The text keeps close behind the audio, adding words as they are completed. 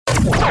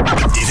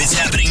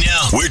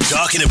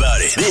talking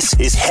about it. This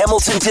is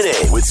Hamilton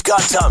Today with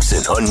Scott Thompson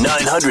on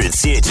 900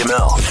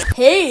 CHML.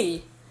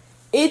 Hey,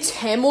 it's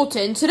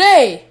Hamilton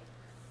Today.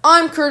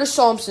 I'm Curtis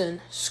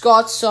Thompson,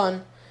 Scott's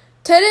son.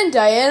 Ted and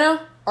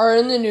Diana are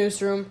in the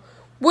newsroom.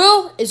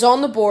 Will is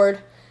on the board.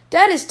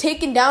 Dad has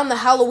taken down the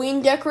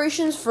Halloween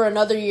decorations for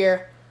another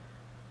year.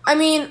 I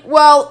mean,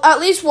 well, at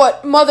least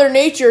what Mother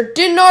Nature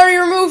didn't already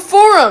remove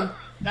for him.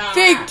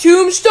 Fake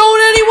tombstone,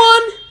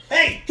 anyone?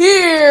 Hey!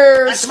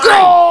 Here's That's mine!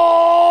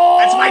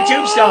 That's my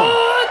tombstone!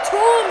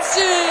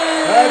 Thompson!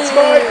 That's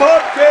my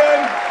pumpkin!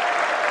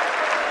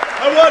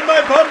 I want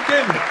my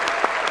pumpkin!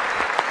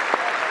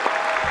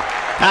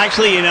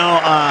 Actually,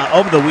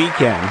 over the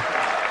weekend,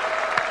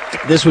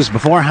 this was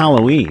before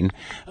Halloween,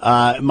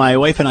 my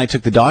wife and I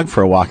took the dog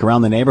for a walk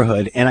around the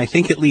neighborhood, and I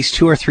think at least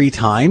 2 or 3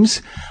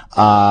 times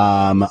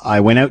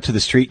I went out to the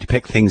street to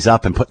pick things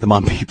up and put them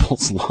on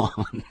people's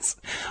lawns.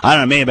 I don't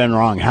know, it may have been the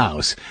wrong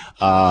house.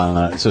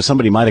 So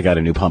somebody might have got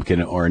a new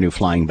pumpkin or a new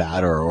flying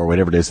bat or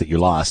whatever it is that you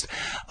lost.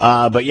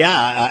 But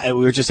yeah,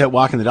 we were just out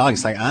walking the dog.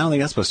 It's like, I don't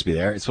think that's supposed to be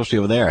there. It's supposed to be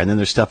over there. And then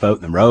there's stuff out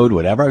in the road,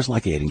 whatever. I was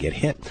lucky I didn't get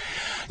hit.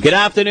 Good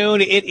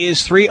afternoon. It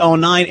is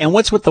 3:09. And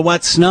what's with the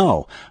wet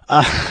snow?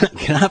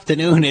 Good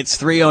afternoon. It's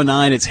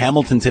 3:09. It's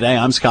Hamilton Today.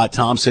 I'm Scott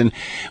Thompson.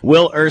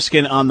 Will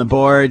Erskine on the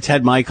board,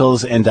 Ted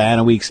Michaels and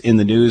Diana Weeks in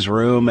the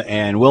newsroom.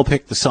 And we'll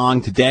pick the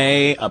song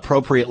today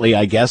appropriately,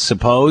 I guess,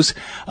 suppose.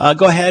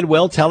 Go ahead,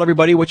 Will. Tell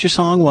everybody what your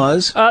song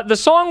was. The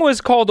song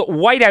was called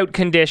Whiteout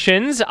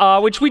Conditions,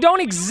 which we don't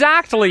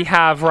exactly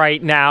have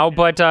right now,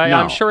 but no.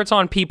 I'm sure it's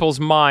on people's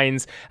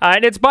minds.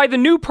 And it's by the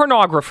New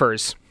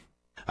Pornographers.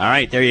 All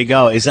right, there you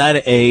go. Is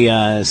that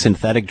a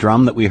synthetic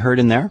drum that we heard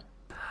in there?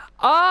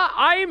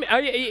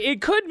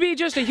 It could be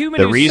just a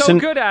human who's so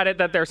good at it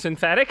that they're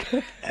synthetic.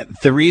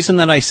 The reason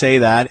that I say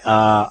that,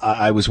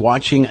 I was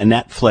watching a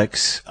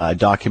Netflix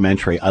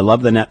documentary. I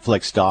love the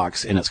Netflix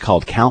docs, and it's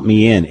called Count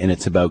Me In, and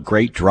it's about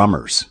great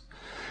drummers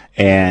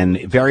and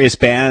various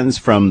bands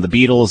from the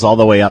Beatles all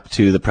the way up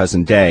to the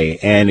present day.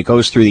 And it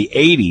goes through the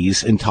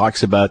 80s and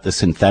talks about the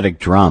synthetic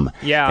drum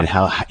and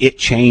how it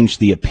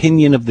changed the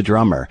opinion of the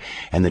drummer.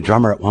 And the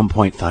drummer at one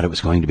point thought it was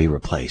going to be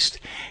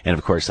replaced. And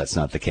of course, that's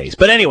not the case.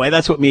 But anyway,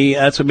 that's what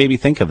made me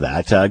think of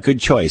that.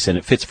 Good choice. And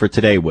it fits for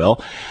today, Will.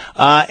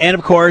 And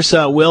of course,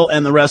 Will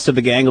and the rest of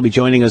the gang will be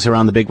joining us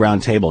around the big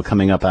round table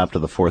coming up after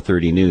the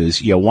 4:30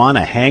 news. You want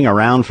to hang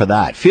around for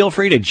that. Feel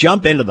free to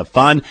jump into the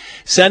fun.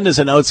 Send us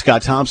a note,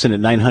 Scott Thompson at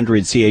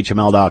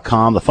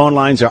 900CHML.com. The phone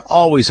lines are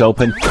always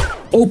open.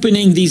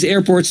 Opening these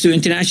airports to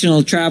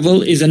international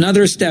travel is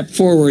another step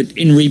forward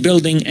in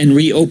rebuilding and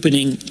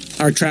reopening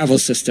our travel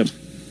system.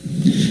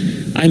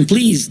 I'm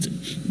pleased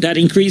that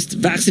increased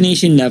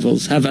vaccination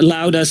levels have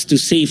allowed us to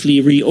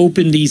safely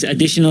reopen these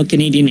additional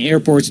Canadian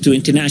airports to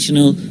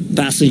international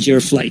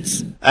passenger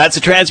flights. That's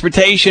a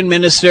transportation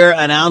minister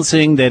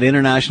announcing that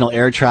international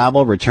air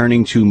travel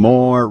returning to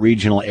more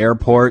regional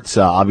airports.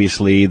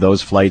 Obviously,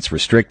 those flights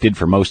restricted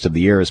for most of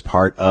the year as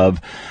part of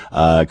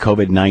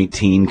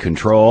COVID-19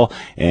 control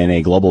and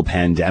a global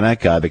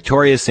pandemic.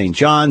 Victoria, St.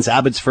 John's,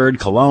 Abbotsford,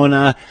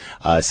 Kelowna,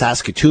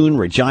 Saskatoon,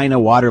 Regina,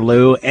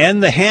 Waterloo,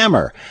 and the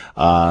Hammer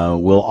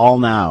will all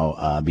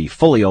now be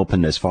fully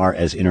open as far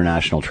as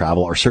international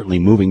travel, or certainly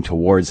moving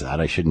towards that.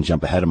 I shouldn't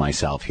jump ahead of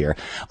myself here.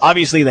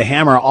 Obviously, the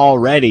Hammer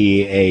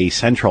already a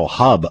central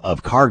hub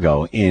of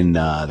cargo in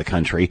the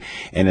country.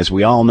 And as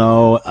we all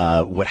know,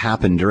 what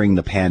happened during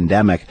the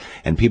pandemic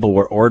and people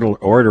were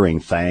ordering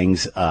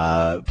things,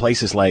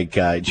 places like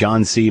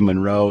John C.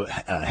 Munro,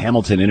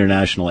 Hamilton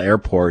International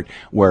Airport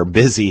were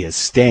busy as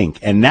stink.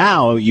 And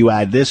now you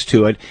add this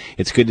to it.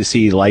 It's good to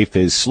see life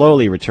is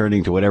slowly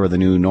returning to whatever the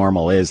new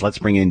normal is. Let's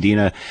bring in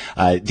Dina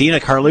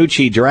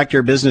Carlucci, Director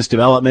of Business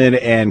Development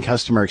and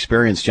Customer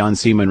Experience, John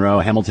C. Munro,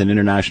 Hamilton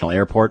International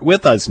Airport,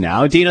 with us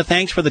now. Dina,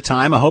 thanks for the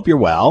time. I hope you're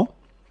well.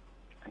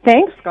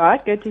 Thanks,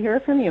 Scott. Good to hear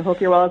from you. Hope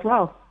you're well as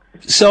well.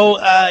 So,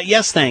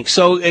 yes, thanks.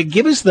 So,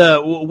 give us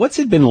what's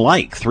it been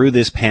like through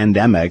this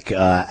pandemic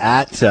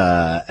at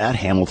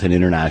Hamilton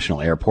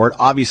International Airport?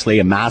 Obviously,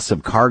 a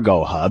massive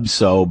cargo hub,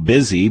 so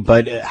busy.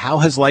 But how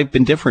has life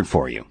been different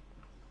for you?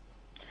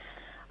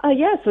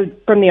 So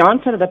from the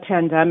onset of the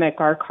pandemic,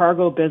 our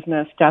cargo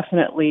business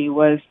definitely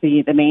was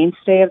the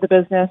mainstay of the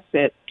business.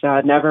 It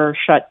never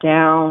shut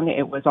down.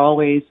 It was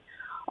always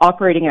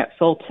operating at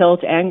full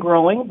tilt and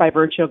growing by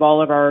virtue of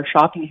all of our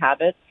shopping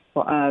habits,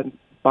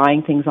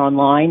 buying things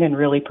online and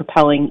really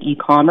propelling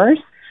e-commerce.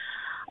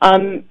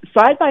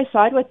 Side by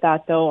side with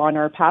that, though, on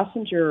our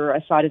passenger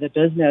side of the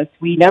business,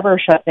 we never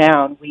shut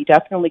down. We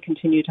definitely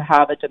continue to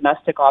have a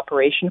domestic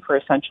operation for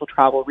essential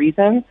travel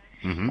reasons.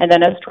 Mm-hmm. And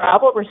then as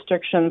travel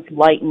restrictions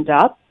lightened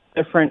up,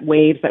 different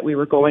waves that we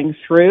were going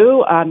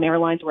through,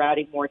 airlines were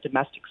adding more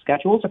domestic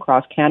schedules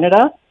across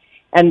Canada,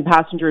 and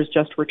passengers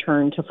just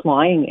returned to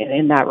flying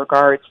in that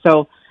regard.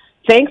 So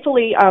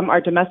thankfully,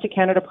 our domestic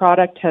Canada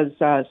product has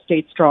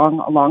stayed strong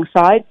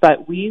alongside,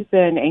 but we've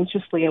been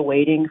anxiously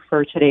awaiting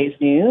for today's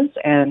news,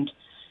 and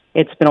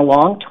it's been a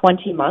long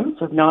 20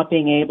 months of not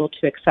being able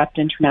to accept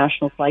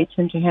international flights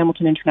into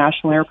Hamilton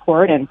International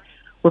Airport, and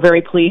we're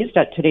very pleased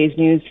at today's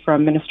news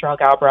from Minister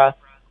Alghabra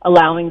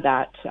allowing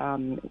that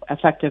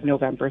effective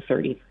November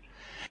 30th.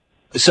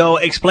 So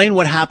explain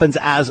what happens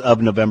as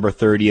of November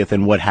 30th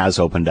and what has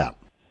opened up.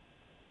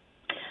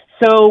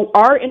 So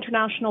our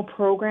international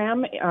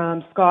program,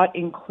 Scott,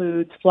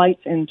 includes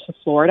flights into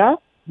Florida,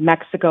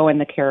 Mexico,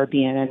 and the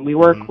Caribbean. And we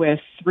work with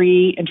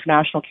 3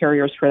 international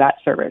carriers for that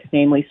service,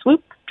 namely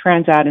Swoop,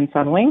 Transat, and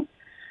Sunwing.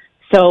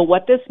 So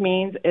what this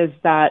means is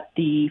that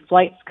the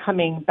flights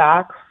coming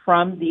back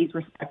from these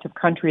respective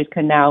countries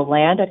can now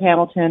land at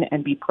Hamilton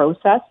and be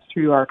processed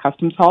through our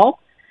customs hall.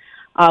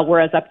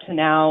 Whereas up to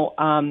now,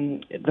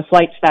 the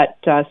flights that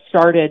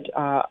started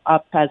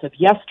up as of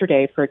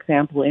yesterday, for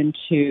example,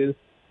 into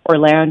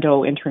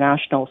Orlando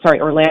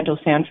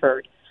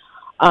Sanford,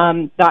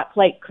 that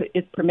flight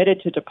is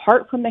permitted to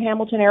depart from the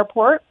Hamilton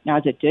airport,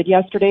 as it did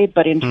yesterday,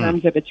 but in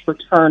terms of its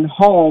return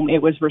home,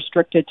 it was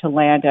restricted to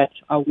land at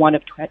one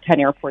of 10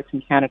 airports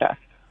in Canada.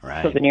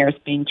 Right. So the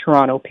nearest being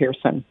Toronto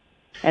Pearson.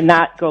 And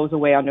that goes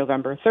away on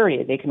November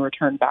 30th. They can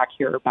return back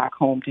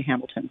home to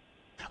Hamilton.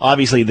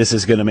 Obviously, this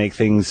is going to make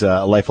things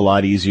life a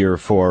lot easier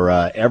for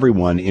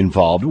everyone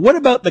involved. What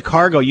about the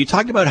cargo? You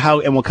talked about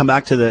how, and we'll come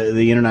back to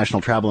the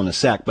international travel in a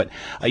sec, but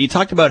you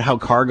talked about how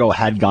cargo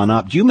had gone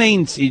up. Do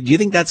you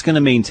think that's going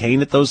to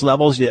maintain at those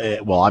levels?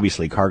 Well,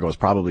 obviously, cargo is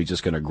probably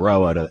just going to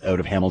grow out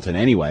of Hamilton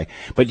anyway.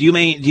 But do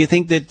you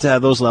think that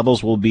those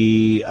levels will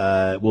be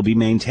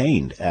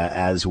maintained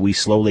as we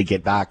slowly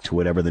get back to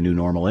whatever the new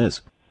normal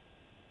is?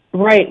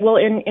 Right. Well,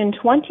 in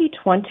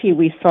 2020,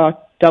 we saw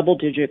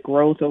double-digit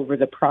growth over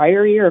the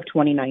prior year of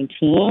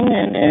 2019,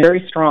 and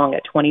very strong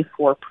at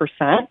 24%.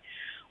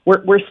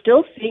 We're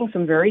still seeing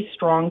some very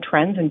strong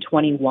trends in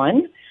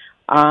 21,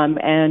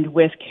 and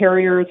with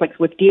carriers, like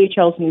with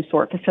DHL's new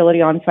sort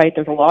facility on site,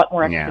 there's a lot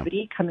more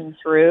activity coming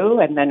through,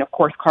 and then, of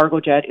course,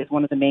 Cargojet is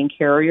one of the main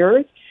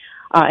carriers,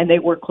 and they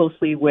work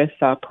closely with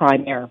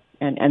Prime Air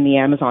and the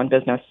Amazon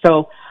business.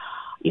 So,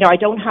 I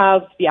don't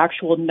have the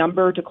actual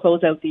number to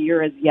close out the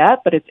year as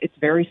yet, but it's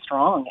very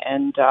strong,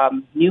 and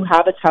new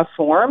habits have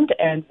formed,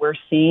 and we're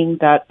seeing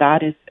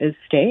that is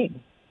staying.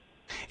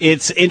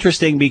 It's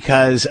interesting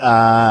because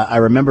I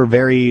remember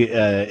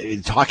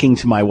talking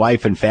to my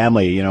wife and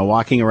family,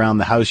 walking around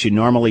the house. You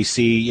normally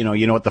see, you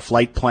know what the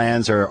flight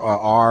plans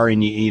are,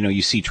 and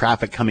you see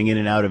traffic coming in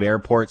and out of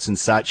airports and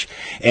such.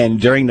 And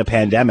during the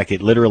pandemic,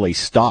 it literally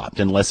stopped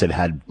unless it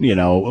had,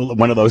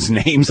 one of those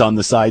names on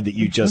the side that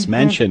you just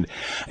mentioned.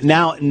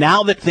 Now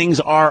that things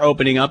are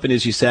opening up, and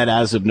as you said,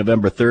 as of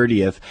November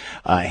 30th,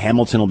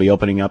 Hamilton will be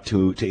opening up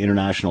to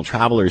international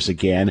travelers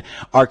again.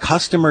 Are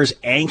customers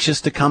anxious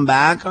to come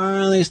back?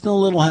 Or are they still a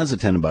little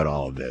hesitant about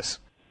all of this?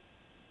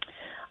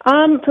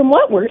 From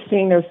what we're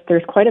seeing,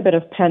 there's quite a bit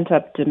of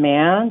pent-up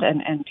demand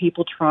and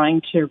people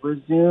trying to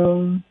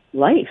resume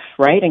life,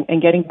 right?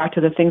 And getting back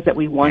to the things that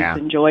we once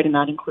enjoyed, and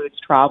that includes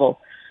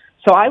travel.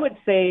 So I would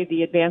say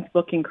the advanced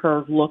booking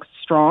curve looks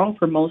strong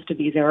for most of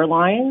these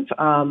airlines.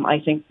 I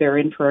think they're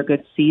in for a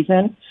good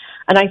season.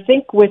 And I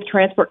think with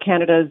Transport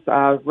Canada's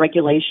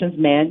regulations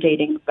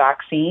mandating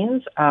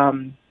vaccines,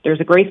 there's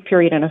a grace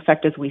period in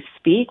effect as we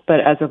speak, but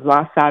as of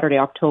last Saturday,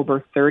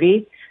 October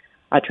 30,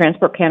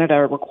 Transport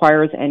Canada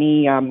requires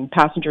any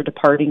passenger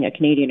departing a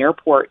Canadian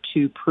airport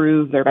to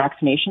prove their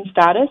vaccination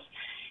status.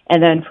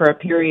 And then for a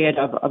period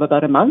of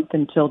about a month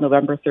until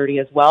November 30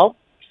 as well,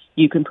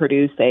 you can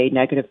produce a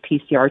negative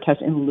PCR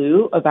test in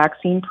lieu of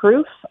vaccine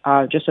proof,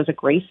 just as a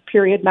grace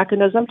period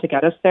mechanism to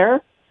get us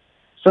there.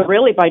 So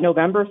really, by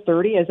November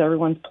 30, as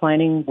everyone's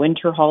planning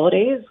winter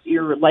holidays,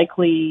 you're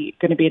likely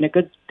going to be in a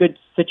good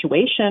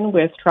situation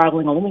with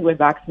traveling only with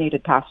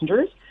vaccinated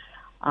passengers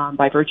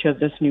by virtue of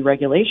this new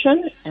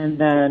regulation. And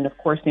then, of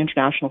course, the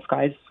international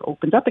skies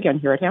opens up again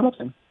here at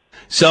Hamilton.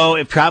 So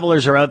if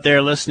travelers are out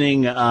there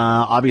listening,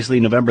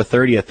 obviously November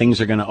 30th, things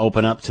are going to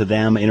open up to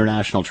them,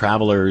 international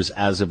travelers,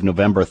 as of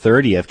November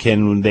 30th.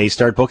 Can they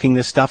start booking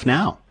this stuff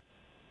now?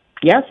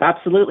 Yes,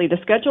 absolutely. The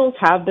schedules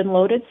have been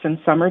loaded since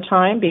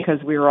summertime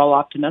because we were all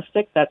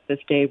optimistic that this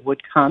day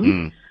would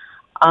come.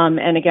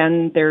 And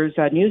again, there's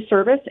a new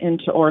service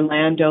into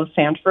Orlando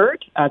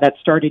Sanford that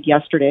started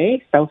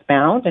yesterday,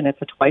 southbound, and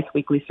it's a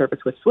twice-weekly service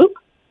with Swoop.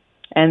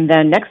 And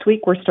then next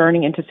week, we're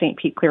starting into St.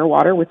 Pete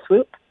Clearwater with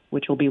Swoop,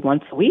 which will be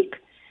once a week.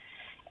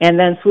 And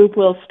then Swoop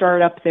will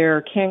start up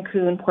their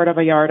Cancun, Puerto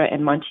Vallarta,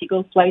 and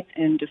Montego flights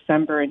in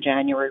December and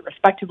January,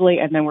 respectively.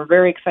 And then we're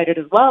very excited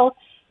as well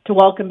to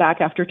welcome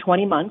back after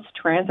 20 months,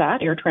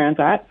 Air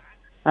Transat,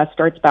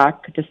 starts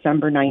back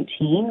December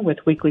 19 with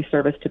weekly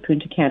service to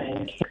Punta Cana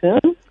and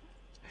Cancun.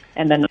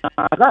 And then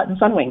and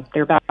Sunwing,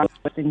 they're back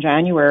in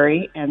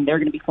January, and they're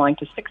going to be flying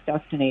to 6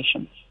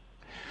 destinations.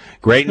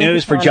 Great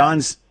news for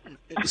John's.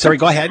 Sorry,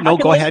 go ahead. No,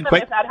 go ahead,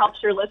 quick. If that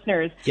helps your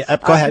listeners. Yeah,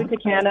 go ahead. Punta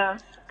Cana,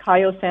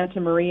 Cayo Santa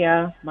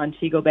Maria,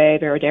 Montego Bay,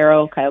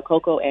 Veradero, Cayo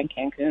Coco, and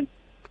Cancun.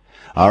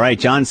 All right,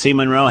 John C.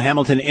 Munro,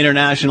 Hamilton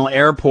International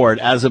Airport,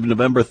 as of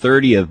November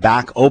 30th,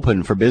 back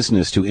open for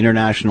business to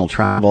international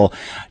travel,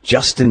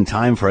 just in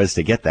time for us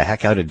to get the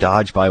heck out of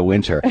Dodge by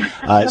winter.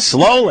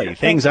 Slowly,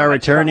 things are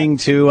returning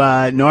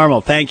to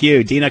normal. Thank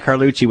you. Dina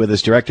Carlucci with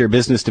us, Director of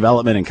Business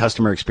Development and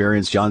Customer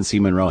Experience, John C.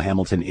 Munro,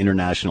 Hamilton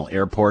International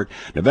Airport.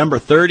 November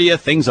 30th,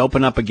 things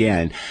open up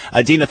again.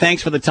 Dina,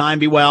 thanks for the time.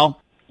 Be well.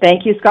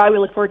 Thank you, Scott. We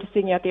look forward to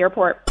seeing you at the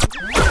airport.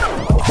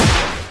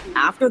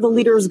 After the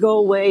leaders go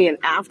away and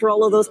after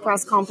all of those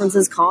press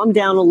conferences calm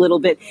down a little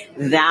bit,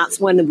 that's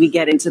when we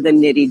get into the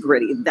nitty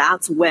gritty.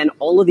 That's when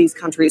all of these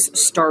countries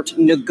start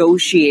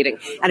negotiating.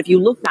 And if you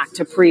look back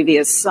to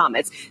previous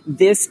summits,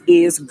 this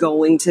is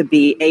going to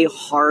be a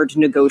hard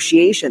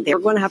negotiation. They're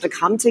going to have to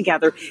come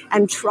together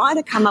and try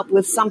to come up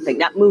with something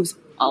that moves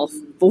a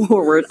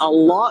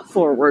lot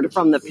forward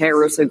from the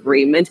Paris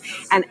Agreement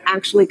and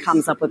actually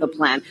comes up with a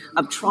plan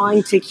of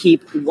trying to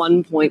keep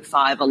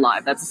 1.5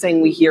 alive. That's the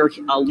saying we hear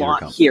a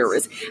lot here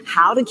is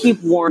how to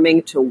keep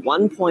warming to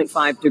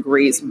 1.5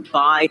 degrees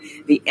by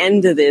the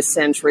end of this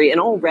century. And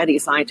already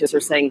scientists are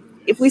saying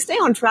if we stay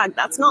on track,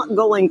 that's not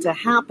going to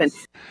happen.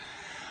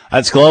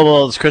 That's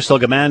Global's Crystal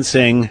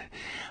Gamansing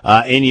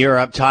in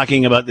Europe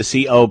talking about the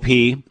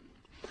COP26.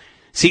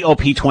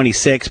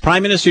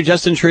 Prime Minister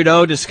Justin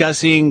Trudeau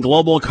discussing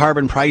global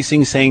carbon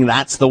pricing, saying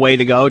that's the way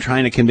to go,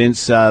 trying to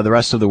convince the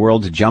rest of the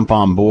world to jump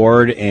on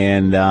board.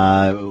 And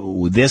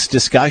this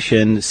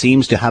discussion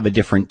seems to have a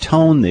different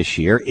tone this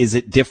year. Is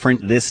it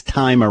different this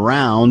time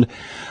around?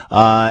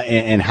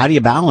 And how do you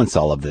balance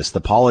all of this?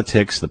 The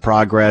politics, the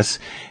progress,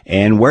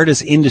 and where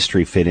does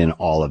industry fit in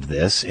all of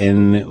this?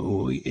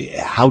 And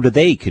how do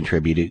they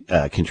contribute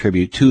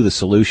to the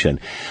solution?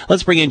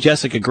 Let's bring in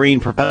Jessica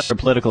Green, Professor of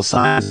Political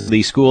Science,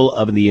 the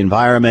School of the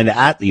Environment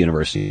at the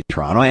University of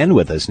Toronto, and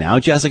with us now.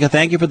 Jessica,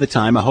 thank you for the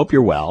time. I hope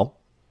you're well.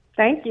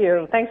 Thank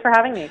you. Thanks for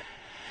having me.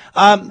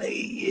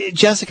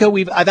 Jessica,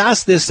 I've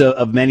asked this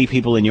of many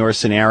people in your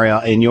scenario,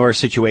 in your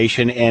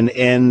situation,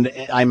 and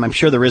I'm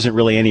sure there isn't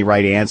really any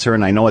right answer,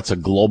 and I know it's a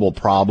global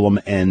problem,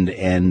 and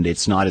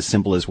it's not as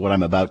simple as what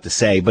I'm about to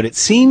say, but it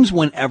seems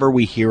whenever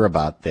we hear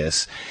about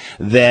this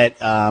that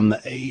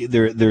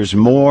there's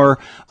more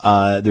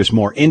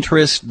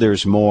interest,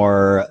 there's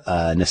more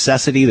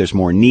necessity, there's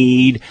more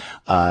need,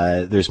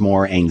 there's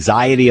more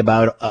anxiety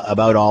about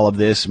all of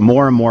this.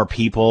 More and more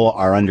people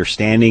are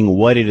understanding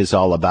what it is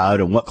all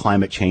about and what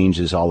climate change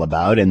is all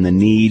about and the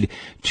need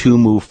to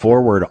move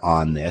forward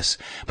on this.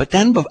 But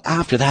then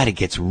after that, it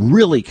gets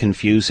really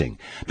confusing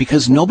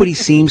because nobody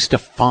seems to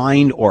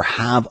find or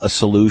have a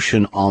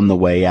solution on the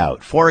way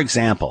out. For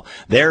example,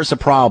 there's a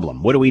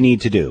problem. What do we need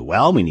to do?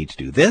 Well, we need to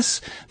do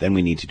this, then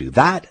we need to do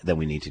that, then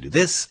we need to do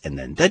this, and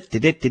then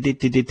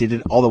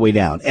all the way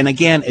down. And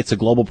again, it's a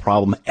global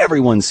problem.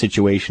 Everyone's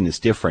situation is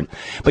different.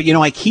 But,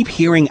 I keep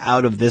hearing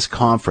out of this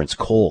conference,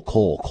 coal.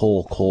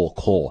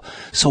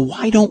 So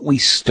why don't we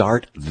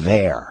start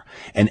there?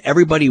 And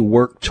everybody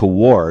work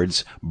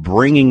towards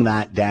bringing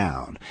that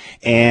down.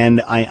 And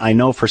I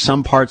know for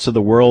some parts of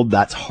the world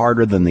that's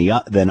harder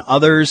than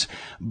others.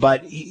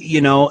 But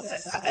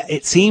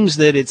it seems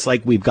that it's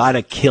like we've got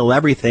to kill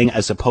everything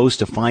as opposed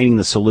to finding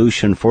the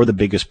solution for the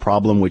biggest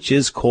problem, which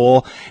is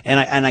coal.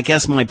 And I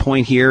guess my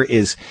point here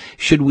is,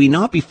 should we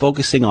not be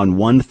focusing on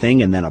one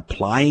thing and then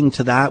applying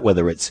to that,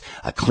 whether it's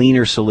a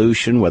cleaner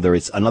solution, whether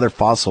it's another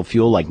fossil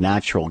fuel like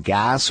natural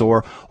gas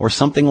or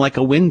something like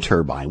a wind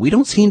turbine? We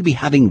don't seem to be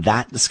having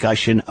that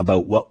discussion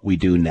about what we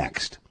do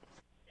next.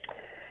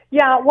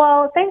 Yeah,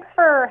 well, thanks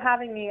for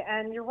having me.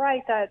 And you're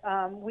right that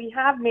we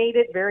have made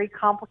it very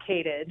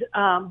complicated.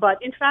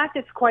 But in fact,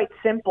 it's quite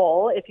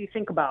simple if you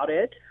think about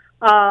it.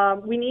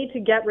 We need to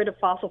get rid of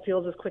fossil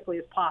fuels as quickly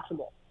as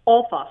possible,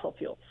 all fossil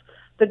fuels.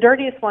 The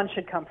dirtiest one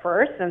should come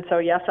first. And so,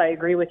 yes, I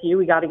agree with you.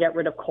 We got to get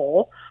rid of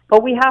coal.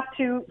 But we have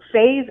to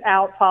phase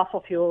out fossil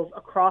fuels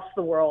across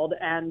the world.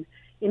 And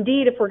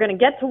indeed, if we're going to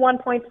get to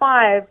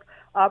 1.5,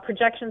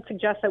 projections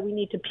suggest that we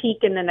need to peak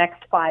in the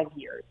next 5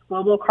 years.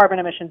 Global carbon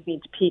emissions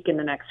need to peak in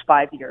the next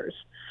 5 years.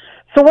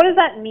 So what does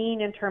that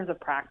mean in terms of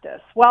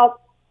practice? Well,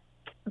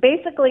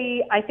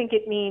 basically, I think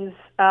it means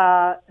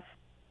that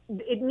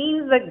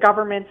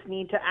governments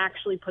need to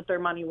actually put their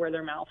money where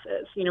their mouth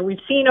is. We've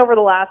seen over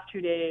the last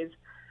 2 days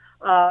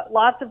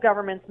lots of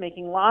governments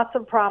making lots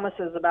of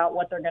promises about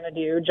what they're going to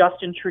do,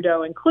 Justin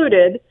Trudeau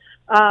included.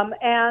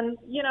 And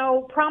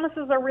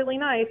promises are really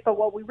nice, but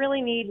what we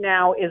really need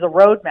now is a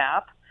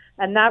roadmap.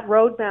 And that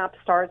roadmap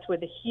starts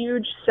with a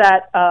huge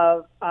set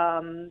of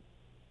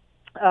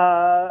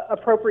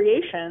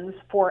appropriations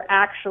for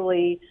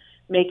actually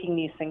making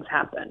these things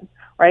happen,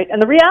 right?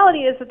 And the reality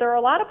is that there are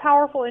a lot of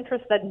powerful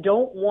interests that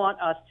don't want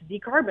us to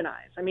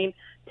decarbonize. I mean,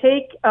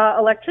 take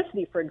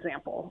electricity, for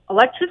example.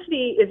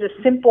 Electricity is a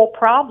simple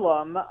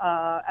problem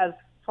as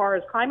far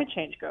as climate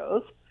change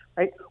goes,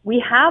 right?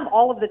 We have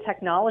all of the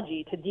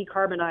technology to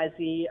decarbonize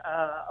the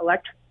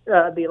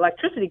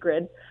electricity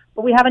grid,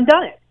 but we haven't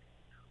done it.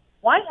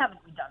 Why haven't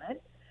we done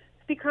it?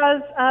 It's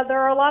because there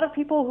are a lot of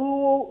people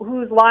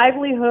whose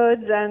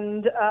livelihoods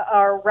and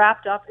are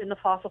wrapped up in the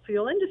fossil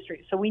fuel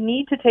industry. So we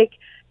need to take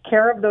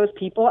care of those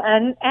people,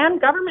 and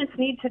governments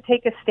need to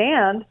take a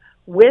stand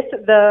with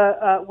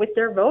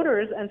their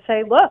voters and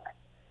say, look,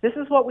 this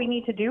is what we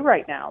need to do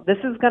right now.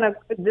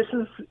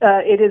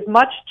 It is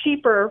much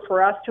cheaper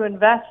for us to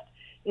invest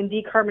in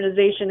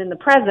decarbonization in the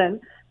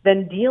present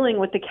than dealing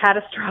with the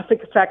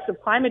catastrophic effects of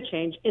climate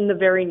change in the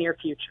very near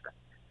future.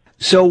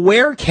 So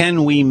where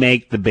can we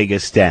make the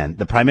biggest dent?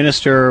 The Prime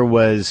Minister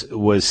was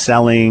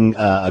selling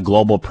a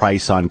global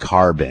price on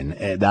carbon.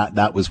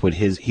 That was what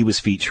he was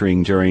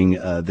featuring during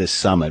this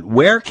summit.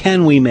 Where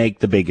can we make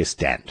the biggest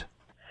dent?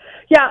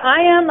 Yeah,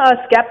 I am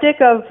a skeptic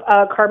of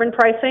carbon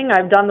pricing.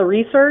 I've done the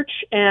research,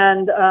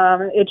 and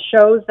it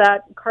shows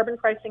that carbon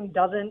pricing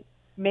doesn't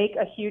make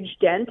a huge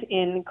dent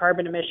in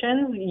carbon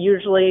emissions,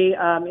 usually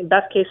in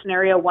best case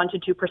scenario 1 to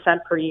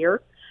 2% per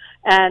year.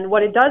 And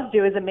what it does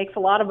do is it makes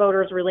a lot of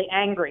voters really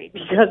angry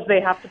because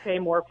they have to pay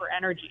more for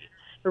energy.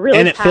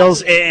 And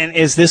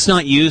is this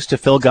not used to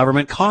fill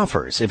government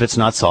coffers if it's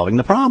not solving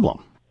the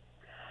problem?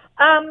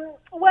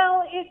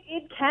 Well,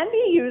 it can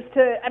be used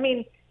to,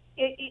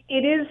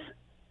 it is,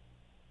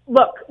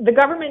 look, the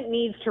government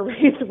needs to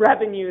raise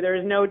revenue.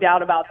 There's no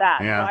doubt about that.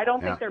 Yeah, so I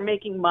don't think they're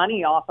making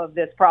money off of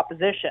this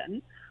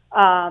proposition.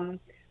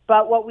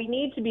 But what we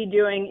need to be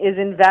doing is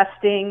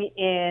investing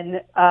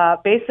in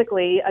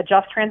basically a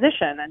just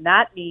transition. And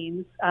that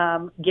means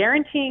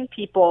guaranteeing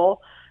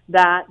people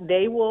that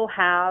they will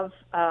have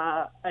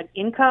an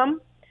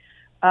income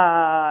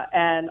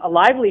and a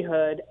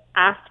livelihood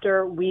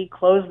after we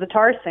close the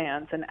tar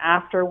sands and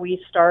after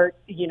we start,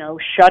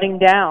 shutting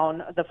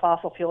down the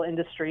fossil fuel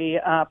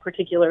industry,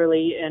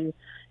 particularly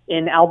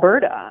in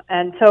Alberta.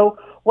 And so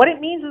what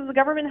it means is the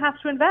government has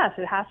to invest.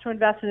 It has to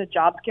invest in a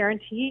jobs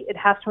guarantee. It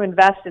has to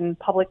invest in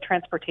public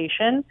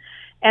transportation.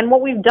 And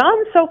what we've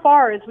done so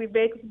far is we've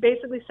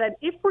basically said,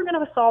 if we're going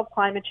to solve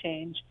climate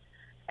change,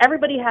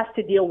 everybody has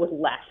to deal with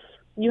less.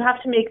 You have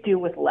to make do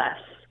with less.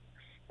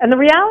 And the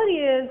reality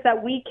is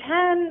that we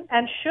can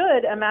and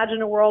should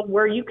imagine a world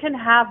where you can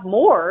have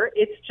more.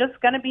 It's just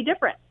going to be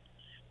different,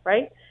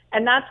 right?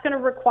 And that's going to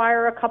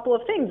require a couple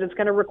of things. It's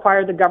going to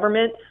require the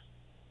government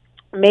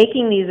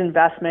making these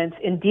investments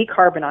in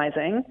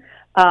decarbonizing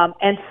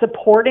and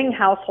supporting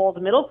households,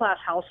 middle-class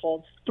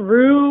households,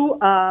 through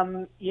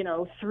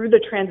the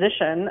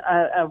transition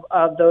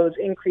of those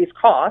increased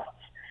costs.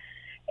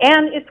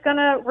 And it's going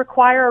to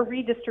require a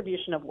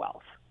redistribution of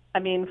wealth.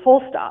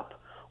 Full stop.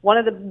 One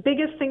of the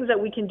biggest things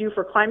that we can do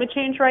for climate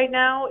change right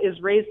now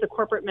is raise the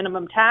corporate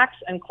minimum tax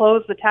and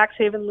close the tax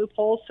haven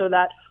loopholes so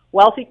that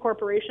wealthy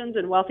corporations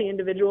and wealthy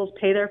individuals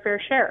pay their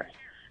fair share.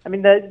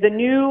 The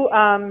new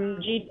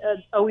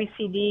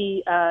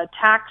OECD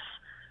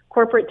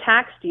corporate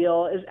tax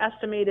deal is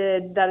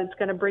estimated that it's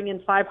going to bring in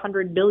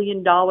 $500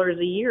 billion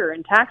a year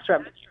in tax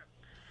revenue.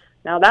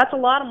 Now, that's a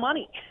lot of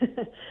money.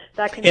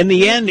 In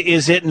the end,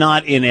 is it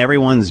not in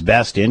everyone's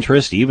best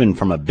interest, even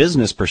from a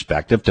business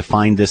perspective, to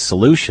find this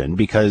solution?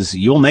 Because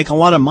you'll make a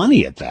lot of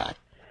money at that.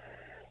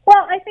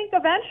 Well, I think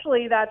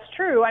eventually that's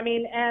true.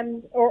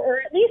 Or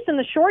at least in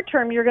the short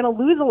term, you're going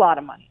to lose a lot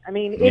of money.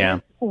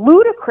 It's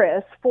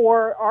ludicrous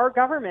for our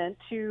government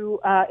to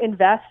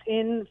invest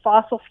in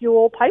fossil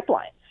fuel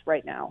pipelines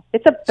right now.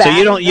 It's a bad.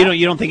 So you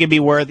don't think it'd be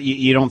worth?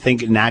 You don't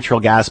think natural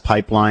gas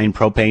pipeline,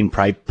 propane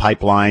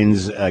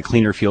pipelines,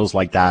 cleaner fuels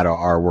like that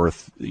are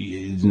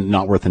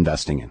not worth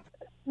investing in?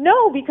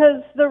 No,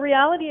 because the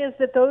reality is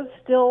that those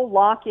still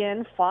lock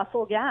in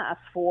fossil gas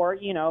for,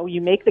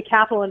 you make the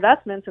capital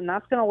investments, and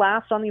that's going to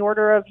last on the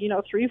order of,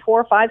 3,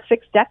 4, 5,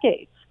 6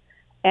 decades.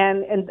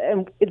 And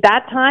at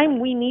that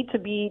time, we need to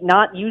be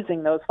not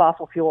using those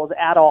fossil fuels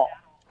at all.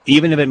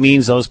 Even if it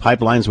means those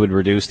pipelines would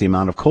reduce the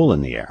amount of coal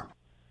in the air.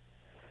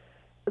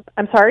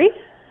 I'm sorry?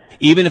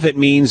 Even if it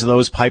means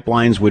those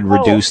pipelines would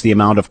reduce the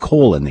amount of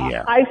coal in the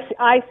air.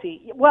 I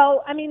see.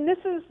 Well,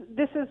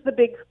 this is the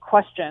big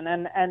question,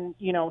 and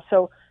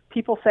so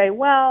people say,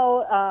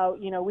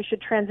 we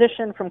should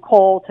transition from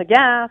coal to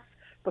gas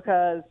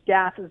because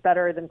gas is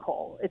better than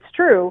coal. It's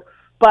true,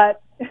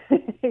 but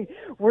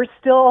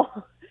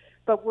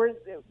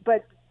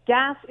but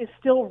gas is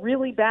still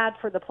really bad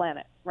for the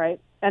planet, right?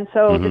 And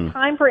so the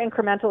time for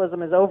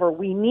incrementalism is over.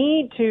 We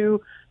need to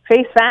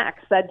face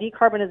facts that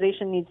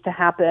decarbonization needs to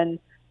happen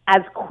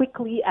as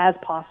quickly as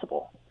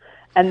possible.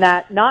 And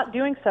that not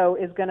doing so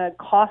is going to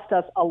cost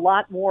us a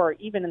lot more,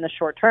 even in the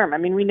short term.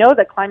 We know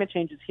that climate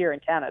change is here in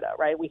Canada,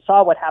 right? We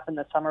saw what happened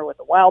this summer with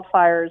the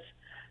wildfires.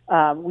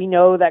 We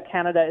know that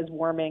Canada is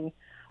warming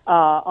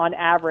on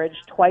average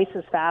twice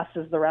as fast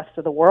as the rest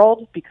of the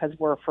world because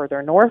we're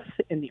further north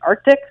in the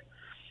Arctic.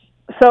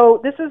 So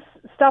this is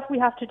stuff we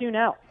have to do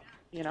now,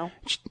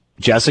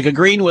 Jessica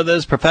Green with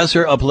us,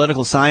 professor of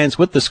political science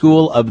with the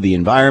School of the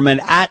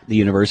Environment at the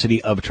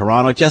University of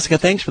Toronto. Jessica,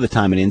 thanks for the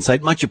time and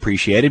insight. Much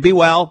appreciated. Be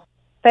well.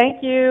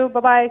 Thank you.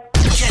 Bye-bye.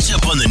 Catch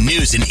up on the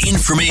news and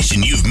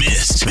information you've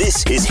missed.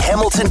 This is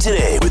Hamilton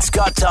Today with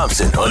Scott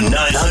Thompson on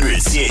 900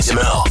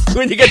 CHML.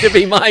 When you get to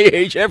be my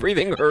age,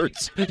 everything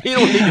hurts. You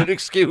don't need an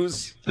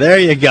excuse. There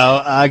you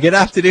go. Good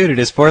afternoon. It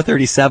is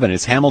 4:37.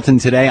 It's Hamilton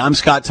Today. I'm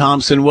Scott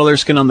Thompson. Will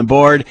Erskine on the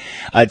board.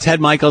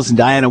 Ted Michaels and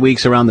Diana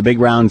Weeks around the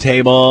big round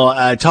table,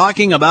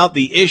 talking about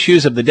the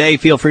issues of the day.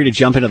 Feel free to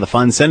jump into the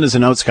fun. Send us a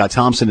note, Scott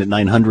Thompson at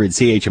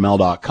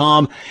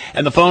 900CHML.com.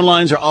 And the phone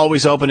lines are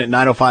always open at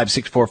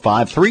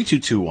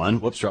 905-645-3221.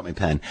 Whoops, dropped my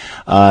pen.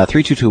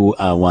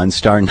 3221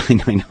 star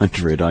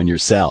 9900 on your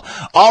cell.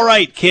 All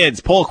right, kids.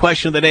 Poll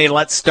question of the day.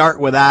 Let's start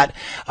with that.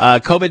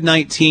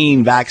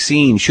 COVID-19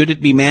 vaccine. Should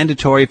it be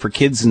mandatory for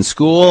kids in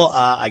school?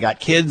 I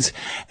got kids,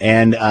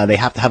 and they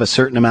have to have a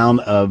certain amount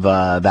of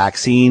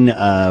vaccine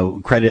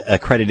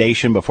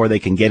accreditation before they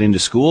can get into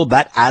school.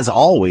 But as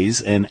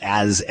always, and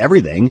as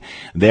everything,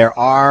 there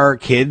are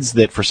kids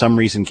that for some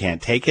reason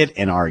can't take it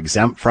and are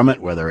exempt from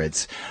it, whether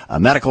it's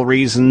medical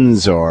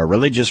reasons or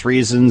religious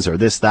reasons or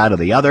this, that, or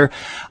the other.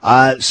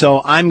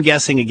 So I'm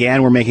guessing,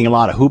 again, we're making a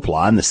lot of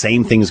hoopla, and the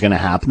same thing's going to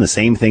happen. The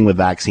same thing with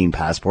vaccine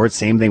passports,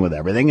 same thing with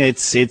everything.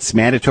 It's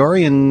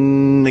mandatory,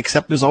 and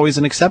except there's always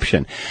an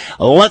exception.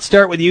 Let's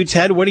start with you,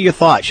 Ted. What are your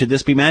thoughts? Should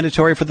this be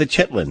mandatory for the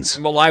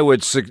chitlins? Well, I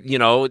would,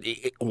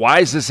 why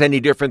is this any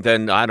different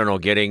than, I don't know,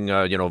 getting,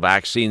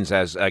 vaccines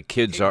as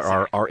kids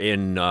are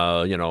in,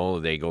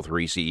 they go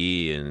through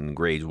ECE in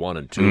grades 1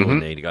 and 2,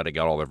 and they got to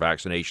get all their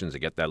vaccinations. They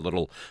get that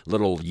little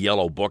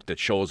yellow book that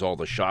shows all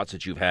the shots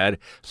that you've had.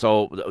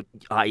 So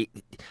I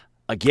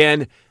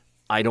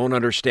don't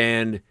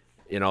understand.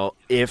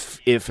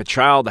 If a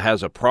child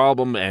has a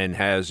problem and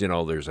has,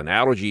 there's an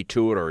allergy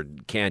to it or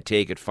can't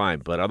take it, fine.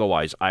 But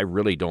otherwise, I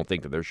really don't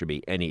think that there should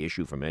be any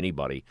issue from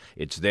anybody.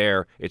 It's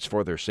there. It's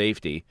for their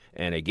safety.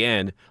 And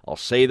again, I'll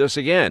say this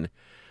again,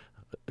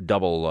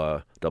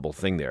 double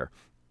thing there.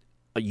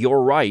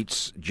 Your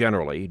rights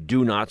generally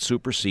do not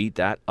supersede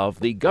that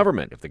of the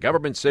government. If the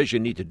government says you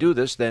need to do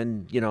this,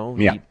 then,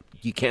 you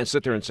can't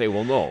sit there and say,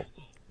 well, no.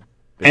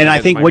 And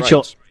I think what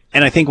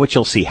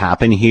you'll see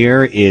happen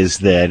here is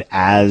that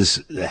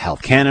as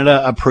Health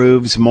Canada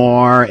approves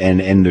more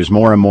and there's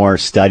more and more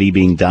study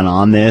being done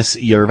on this,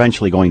 you're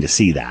eventually going to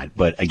see that.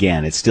 But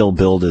again, it's still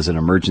billed as an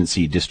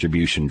emergency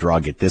distribution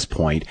drug at this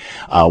point.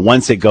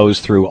 Once it goes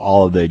through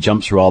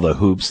jumps through all the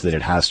hoops that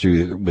it has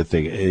to with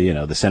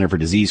the Center for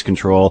Disease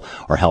Control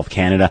or Health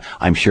Canada,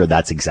 I'm sure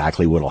that's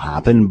exactly what'll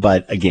happen.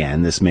 But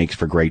again, this makes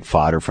for great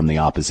fodder from the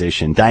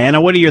opposition.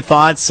 Diana, what are your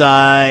thoughts?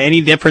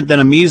 Any different than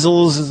a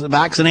measles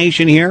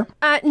vaccination here?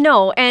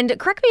 No, and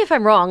correct me if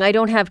I'm wrong, I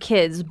don't have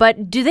kids,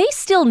 but do they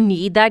still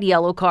need that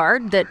yellow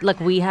card that like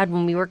we had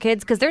when we were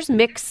kids? Because there's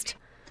mixed.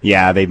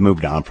 Yeah, they've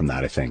moved on from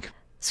that, I think.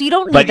 So you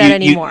don't need that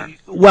anymore.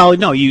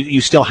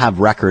 You still have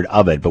record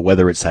of it, but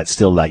whether it's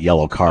still that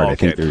yellow card, I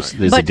think there's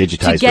a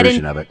digitized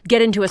version of it.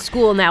 Get into a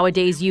school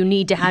nowadays, you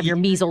need to have your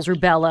measles,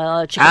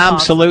 rubella,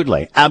 chickenpox.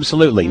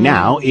 Absolutely.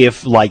 Now,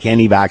 if like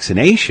any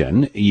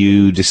vaccination,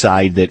 you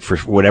decide that for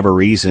whatever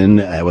reason,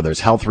 whether it's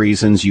health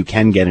reasons, you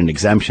can get an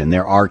exemption.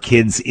 There are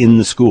kids in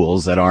the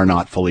schools that are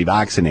not fully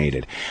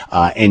vaccinated,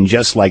 and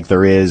just like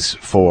there is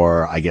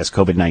for, I guess,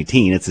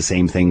 COVID-19, it's the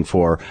same thing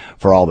for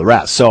all the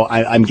rest. So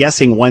I'm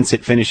guessing once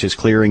it finishes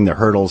clearing the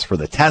hurdles for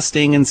the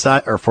testing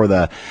or for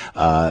the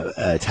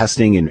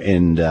testing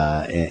and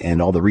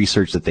all the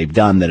research that they've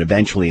done, that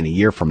eventually in a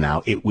year from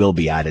now it will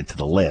be added to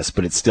the list.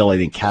 But it's still, I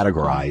think,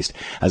 categorized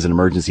as an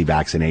emergency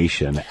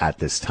vaccination at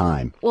this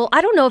time. Well,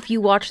 I don't know if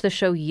you watch the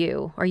show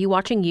You. Are you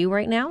watching You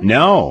right now?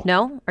 No.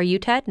 No? Are you,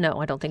 Ted? No,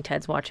 I don't think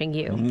Ted's watching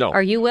You. No.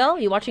 Are you, Will?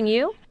 You watching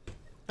You?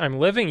 I'm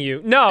living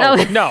You. No.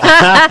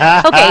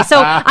 Okay,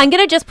 so I'm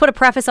going to just put a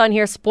preface on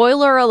here.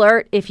 Spoiler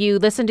alert, if you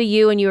listen to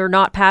You and you're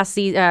not past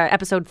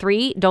episode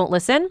 3, don't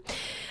listen.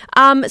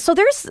 So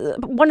there's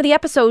one of the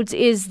episodes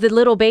is the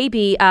little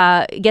baby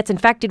gets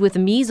infected with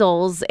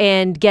measles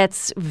and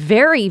gets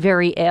very,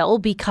 very ill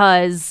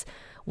because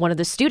one of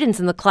the students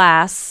in the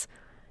class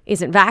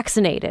isn't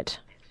vaccinated.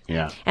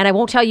 Yeah. And I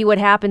won't tell you what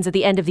happens at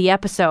the end of the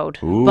episode.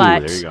 Ooh,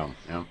 but there you go.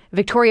 Yeah.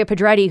 Victoria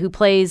Pedretti, who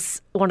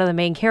plays one of the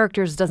main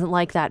characters, doesn't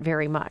like that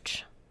very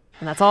much.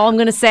 And that's all I'm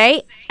going to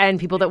say. And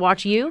people that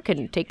watch You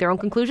can take their own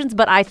conclusions.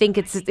 But I think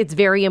it's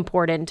very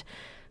important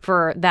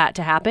for that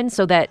to happen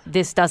so that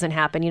this doesn't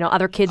happen.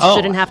 Other kids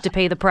shouldn't have to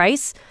pay the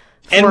price.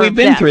 And we've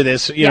been through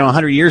this,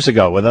 100 years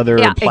ago with other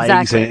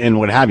plagues and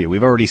what have you.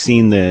 We've already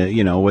seen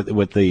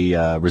what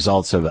the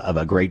results of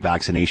a great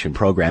vaccination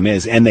program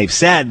is. And they've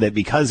said that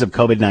because of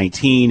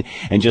COVID-19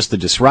 and just the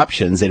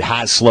disruptions, it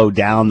has slowed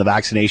down the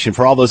vaccination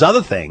for all those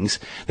other things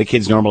that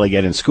kids normally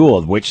get in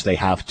school, which they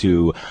have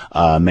to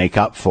make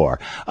up for.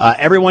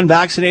 Everyone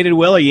vaccinated,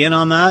 Will? Are you in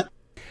on that?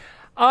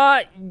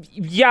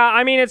 Yeah,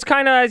 I mean, it's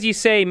kind of, as you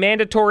say,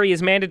 mandatory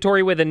is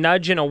mandatory with a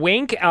nudge and a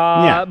wink.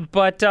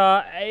 But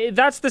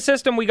that's the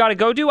system we got to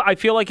go to. I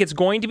feel like it's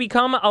going to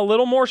become a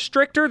little more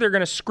stricter. They're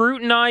going to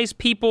scrutinize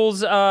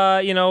people's,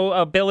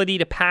 ability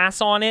to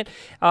pass on it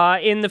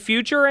in the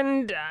future.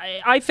 And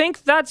I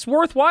think that's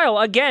worthwhile.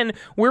 Again,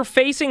 we're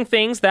facing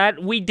things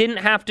that we didn't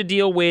have to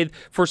deal with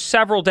for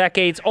several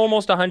decades,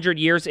 almost 100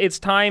 years. It's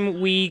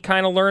time we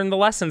kind of learn the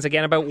lessons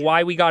again about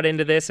why we got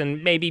into this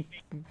and maybe,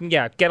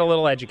 get a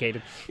little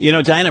educated.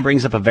 Diana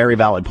brings up a very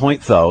valid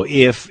point, though.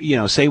 If,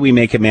 say we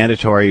make it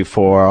mandatory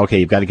for, okay,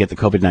 you've got to get the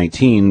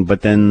COVID-19,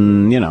 but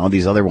then,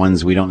 these other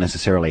ones we don't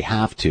necessarily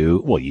have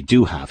to. Well, you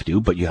do have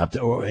to, but you have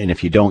to, and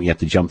if you don't, you have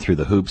to jump through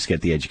the hoops,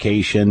 get the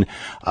education,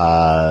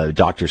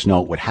 doctor's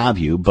note, what have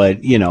you. But,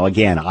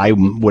 again, I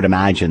would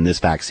imagine this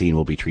vaccine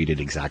will be treated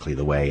exactly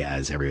the way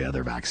as every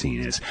other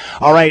vaccine is.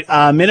 All right,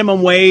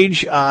 minimum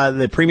wage.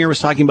 The Premier was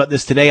talking about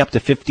this today, up to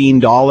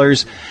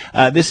 $15.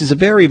 This is a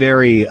very,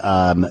 very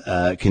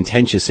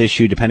contentious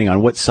issue, depending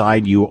on what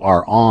side you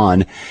are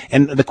on.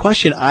 And the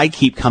question I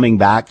keep coming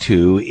back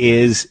to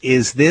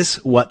is this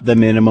what the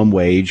minimum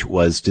wage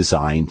was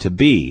designed to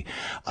be?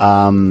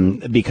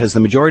 Because the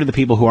majority of the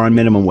people who are on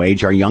minimum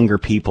wage are younger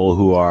people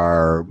who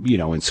are,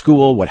 in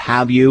school, what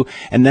have you.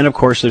 And then, of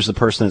course, there's the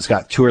person that's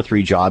got 2 or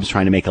 3 jobs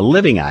trying to make a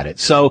living at it.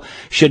 So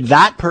should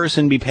that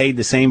person be paid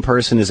the same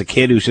person as a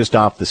kid who's just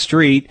off the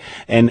street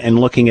and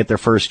looking at their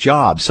first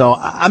job? So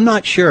I'm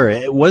not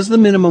sure. Was the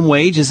minimum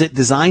wage, is it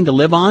designed to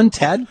live on,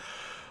 Ted?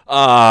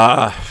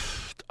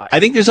 I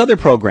think there's other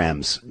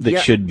programs that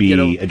should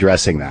be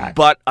addressing that.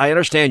 But I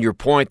understand your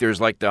point.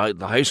 There's like the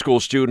high school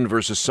student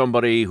versus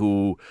somebody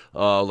who,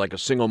 like a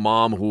single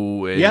mom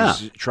who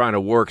is trying to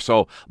work.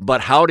 So,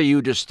 but how do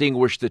you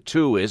distinguish the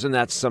two? Isn't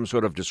that some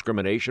sort of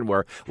discrimination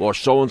where, well,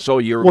 so-and-so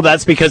you're... Well,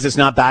 that's because it's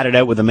not batted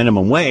out with a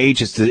minimum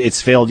wage.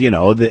 It's failed,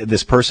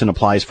 this person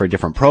applies for a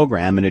different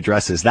program and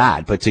addresses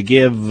that. But to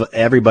give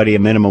everybody a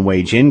minimum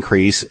wage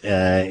increase,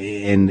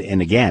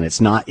 and again,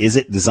 it's not, is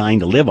it designed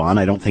to live on?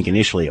 I don't think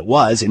initially it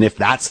was. And if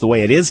that's the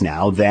way it is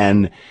now,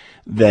 then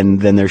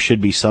there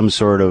should be some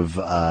sort of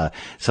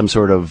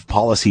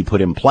policy put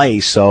in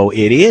place so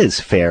it is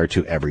fair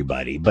to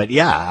everybody. But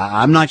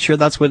I'm not sure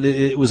that's what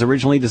it was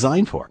originally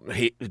designed for.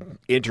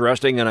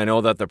 Interesting, and I know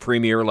that the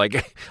Premier,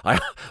 I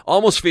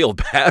almost feel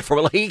bad for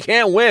him. He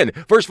can't win.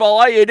 First of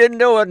all, he didn't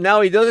do it.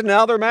 Now he does it.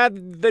 Now they're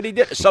mad that he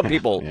did. Some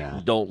people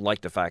don't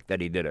like the fact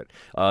that he did it.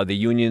 The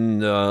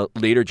union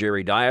leader,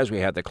 Jerry Dias, we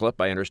had the clip.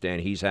 I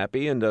understand he's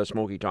happy, and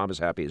Smokey Tom is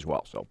happy as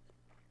well. So,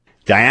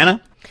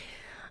 Diana?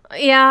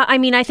 Yeah, I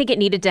mean, I think it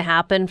needed to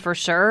happen for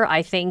sure.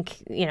 I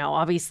think,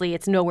 obviously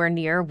it's nowhere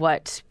near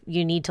what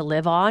you need to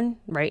live on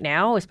right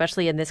now,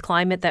 especially in this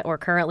climate that we're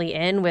currently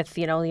in with,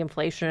 the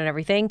inflation and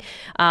everything.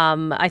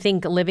 I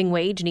think living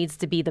wage needs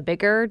to be the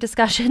bigger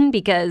discussion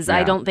because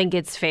I don't think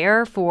it's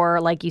fair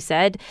for, like you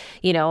said,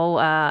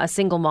 a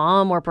single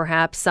mom or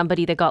perhaps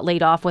somebody that got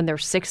laid off when they're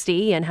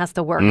 60 and has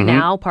to work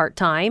now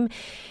part-time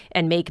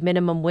and make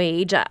minimum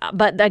wage.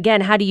 But again,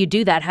 how do you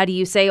do that? How do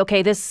you say,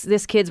 okay,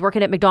 this kid's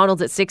working at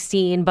McDonald's at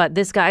 16, but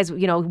this guy's,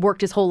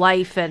 worked his whole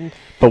life and...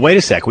 But wait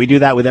a sec, we do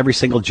that with every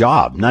single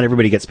job. Not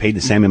everybody gets paid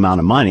the same amount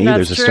of money. That's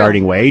There's a true.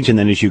 starting wage, and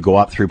then as you go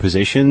up through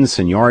positions,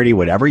 seniority,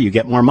 whatever, you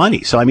get more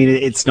money. So, I mean,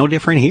 it's no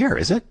different here,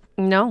 is it?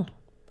 No,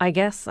 I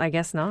guess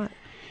not.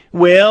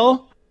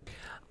 Will?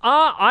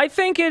 I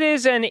think it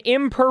is an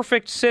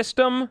imperfect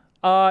system,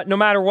 no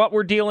matter what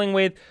we're dealing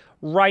with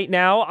right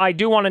now. I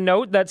do want to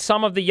note that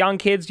some of the young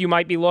kids you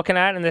might be looking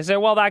at and they say,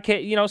 well, that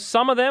kid,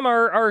 some of them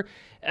are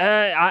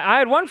I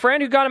had one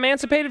friend who got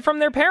emancipated from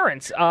their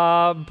parents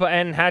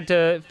and had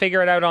to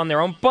figure it out on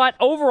their own. But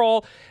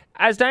overall,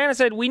 as Diana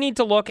said, we need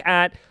to look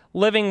at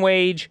living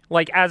wage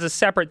as a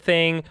separate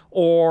thing,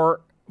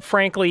 or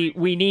frankly,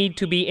 we need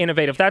to be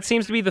innovative. That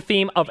seems to be the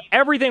theme of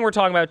everything we're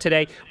talking about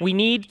today. We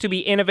need to be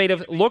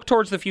innovative, look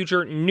towards the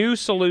future, new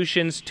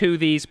solutions to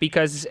these,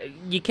 because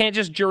you can't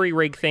just jury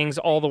rig things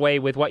all the way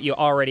with what you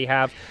already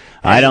have.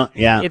 I don't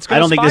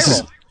think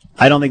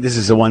this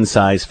is a one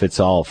size fits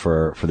all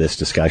for this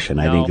discussion.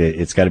 No. I think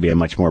that it's got to be a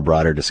much more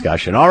broader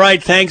discussion. All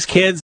right, thanks,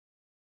 kids.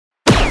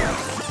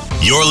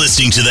 You're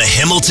listening to the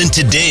Hamilton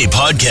Today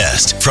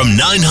podcast from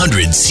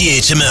 900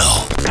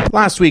 CHML.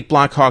 Last week,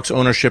 Blackhawks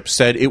ownership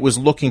said it was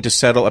looking to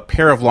settle a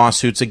pair of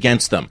lawsuits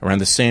against them. Around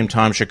the same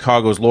time,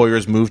 Chicago's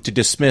lawyers moved to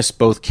dismiss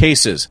both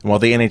cases. And while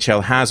the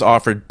NHL has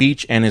offered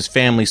Beach and his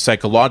family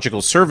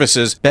psychological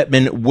services,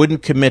 Bettman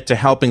wouldn't commit to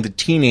helping the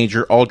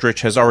teenager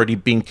Aldrich has already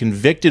been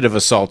convicted of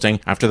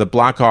assaulting after the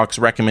Blackhawks'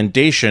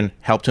 recommendation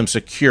helped him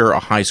secure a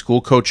high school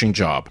coaching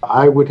job.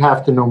 I would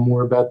have to know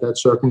more about that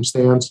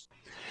circumstance.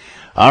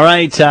 All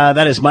right,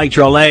 that is Mike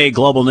Drolet,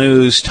 Global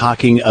News,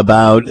 talking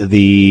about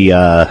the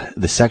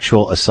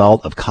sexual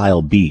assault of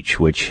Kyle Beach,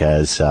 which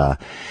has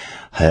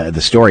the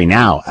story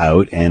now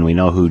out, and we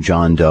know who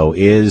John Doe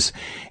is,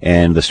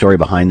 and the story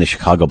behind the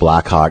Chicago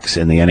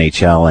Blackhawks and the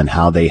NHL and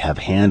how they have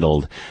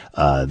handled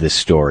this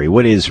story.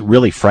 What is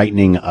really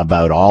frightening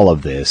about all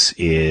of this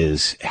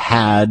is,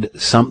 had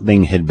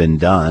something had been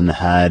done,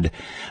 had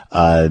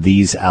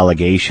these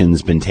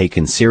allegations been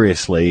taken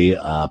seriously,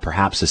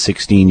 perhaps a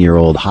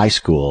 16-year-old high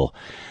school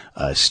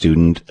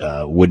student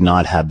would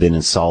not have been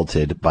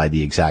assaulted by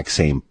the exact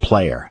same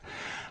player.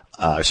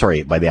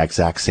 By the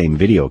exact same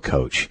video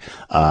coach.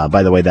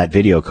 By the way, that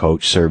video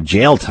coach served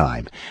jail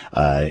time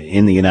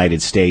in the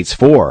United States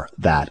for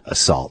that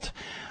assault.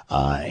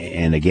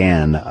 And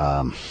again,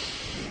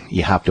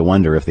 you have to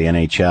wonder if the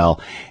NHL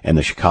and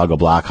the Chicago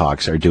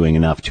Blackhawks are doing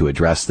enough to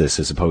address this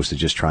as opposed to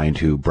just trying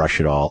to brush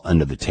it all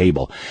under the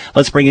table.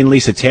 Let's bring in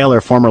Lisa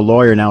Taylor, former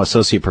lawyer, now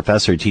associate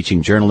professor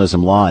teaching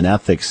journalism law and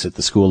ethics at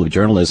the School of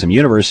Journalism,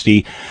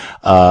 University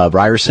of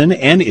Ryerson,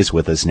 and is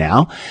with us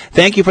now.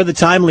 Thank you for the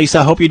time,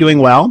 Lisa. Hope you're doing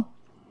well.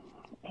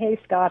 Hey,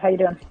 Scott. How you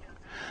doing?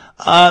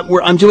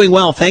 I'm doing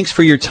well. Thanks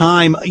for your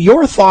time.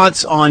 Your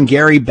thoughts on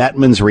Gary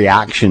Bettman's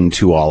reaction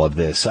to all of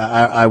this?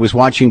 I was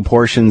watching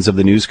portions of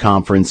the news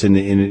conference, and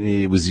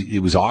it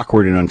was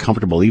awkward and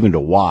uncomfortable even to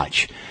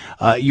watch.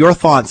 Your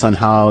thoughts on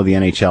how the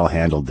NHL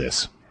handled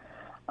this?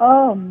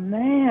 Oh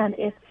man,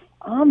 it's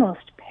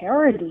almost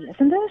parody,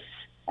 isn't it?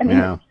 I mean,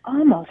 It's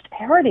almost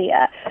parody.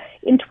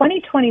 In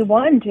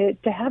 2021,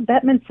 to have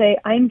Bettman say,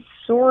 "I'm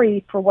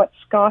sorry for what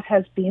Scott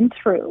has been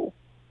through,"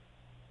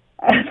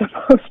 as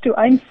opposed to,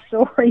 "I'm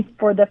sorry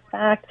for the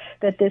fact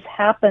that this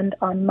happened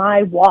on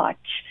my watch,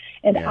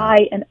 and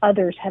I and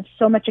others have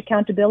so much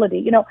accountability."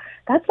 You know,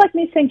 that's like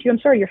me saying to you, "I'm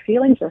sorry, your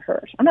feelings are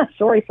hurt." I'm not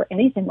sorry for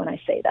anything when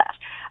I say that.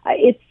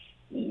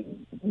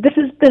 This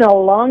has been a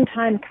long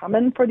time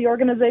coming for the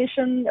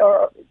organization,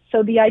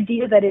 so the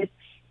idea that it's,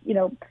 you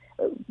know,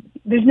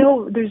 there's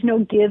no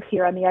give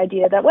here on the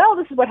idea that, well,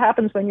 this is what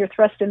happens when you're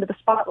thrust into the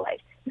spotlight.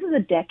 This is a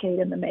decade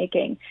in the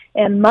making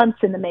and months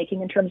in the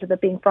making in terms of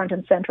it being front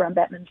and center on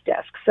Bettman's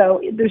desk.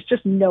 So there's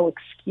just no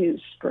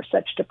excuse for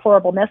such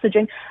deplorable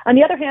messaging. On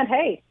the other hand,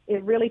 hey,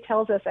 it really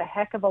tells us a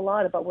heck of a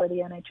lot about where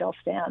the NHL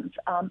stands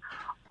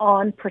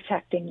on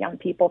protecting young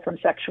people from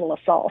sexual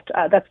assault.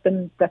 That's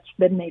been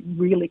made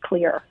really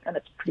clear, and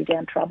it's pretty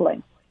damn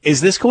troubling.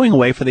 Is this going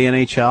away for the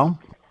NHL?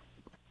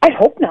 I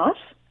hope not.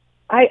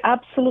 I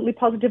absolutely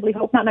positively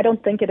hope not, and I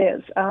don't think it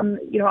is.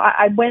 You know,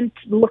 I went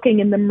looking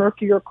in the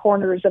murkier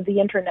corners of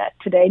the internet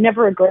today,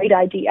 never a great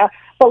idea,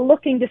 but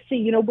looking to see,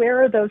 you know,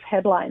 where are those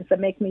headlines that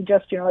make me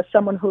just, you know, as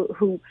someone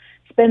who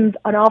spends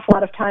an awful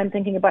lot of time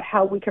thinking about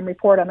how we can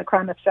report on the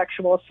crime of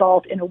sexual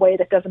assault in a way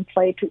that doesn't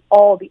play to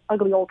all the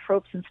ugly old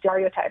tropes and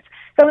stereotypes.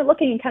 So I went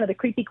looking in kind of the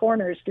creepy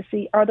corners to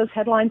see, are those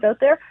headlines out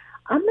there?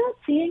 I'm not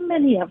seeing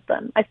many of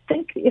them. I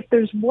think if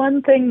there's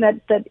one thing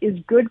that is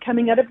good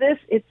coming out of this,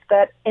 it's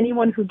that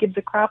anyone who gives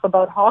a crap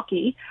about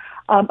hockey,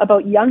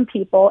 about young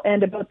people,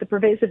 and about the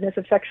pervasiveness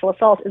of sexual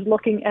assault is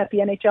looking at the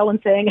NHL and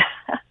saying,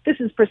 this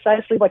is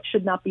precisely what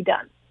should not be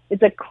done.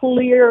 It's a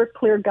clear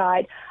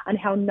guide on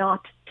how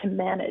not to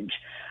manage,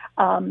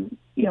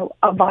 you know,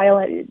 a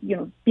violent, you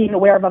know, being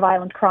aware of a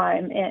violent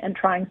crime and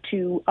trying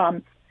to.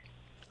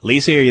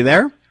 Lisa, are you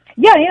there?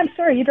 Yeah, I am.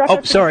 Sorry, you dropped off.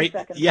 Oh, sorry. For a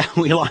second. Yeah,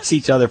 we lost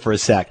each other for a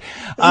sec.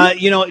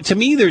 You know, to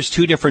me, there's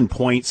two different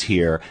points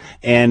here,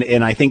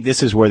 and I think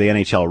this is where the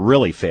NHL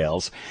really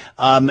fails.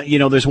 You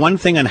know, there's one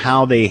thing on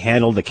how they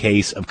handled the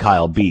case of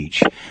Kyle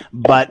Beach,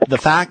 but the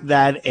fact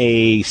that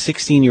a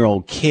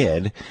 16-year-old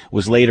kid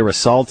was later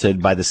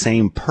assaulted by the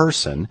same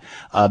person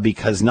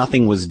because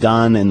nothing was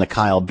done in the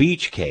Kyle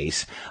Beach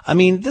case, I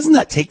mean, doesn't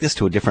that take this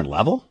to a different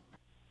level?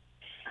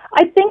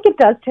 I think it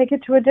does take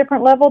it to a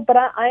different level, but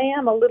I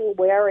am a little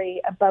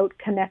wary about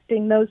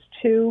connecting those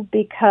two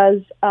because,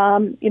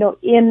 you know,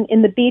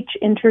 in the Beach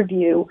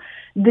interview,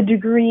 the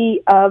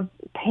degree of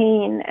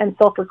pain and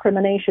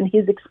self-recrimination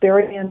he's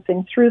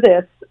experiencing through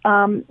this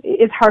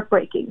is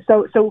heartbreaking.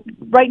 So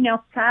right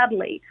now,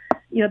 sadly,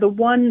 you know, the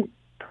one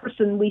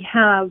person we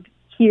have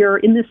here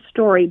in this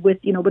story with,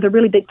 you know, with a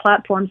really big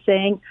platform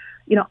saying,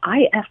 you know,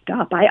 I effed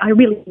up. I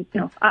really,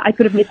 you know, I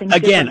could have made things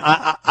Again,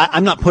 different.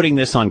 I'm not putting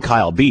this on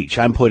Kyle Beach.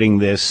 I'm putting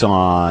this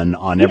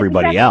on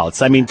everybody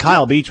else. I mean,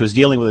 Kyle Beach was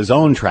dealing with his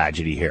own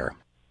tragedy here.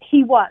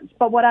 He was.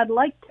 But what I'd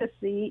like to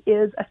see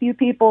is a few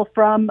people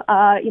from,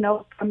 you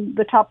know, from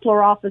the top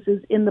floor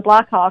offices in the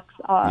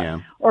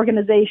Blackhawks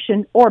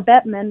organization or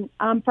Bettman,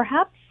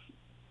 perhaps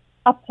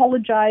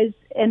apologize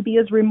and be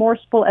as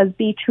remorseful as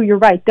Beach, who you're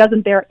right,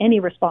 doesn't bear any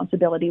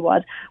responsibility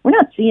was. We're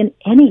not seeing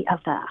any of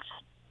that.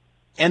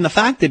 And the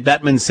fact that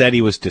Bettman said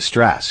he was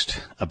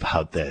distressed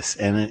about this,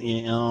 and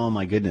oh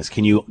my goodness,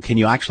 can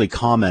you actually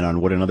comment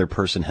on what another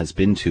person has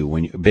been through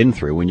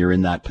when you're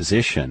in that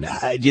position?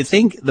 Do you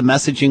think the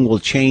messaging will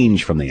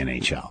change from the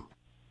NHL?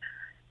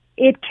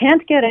 It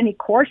can't get any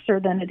coarser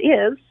than it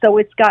is, so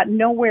it's got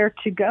nowhere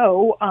to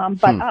go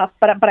but up.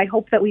 But I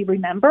hope that we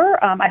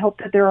remember. I hope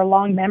that there are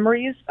long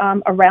memories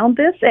around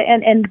this,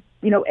 and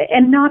you know,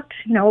 and not,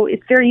 you know,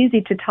 it's very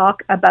easy to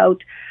talk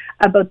about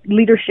about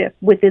leadership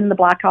within the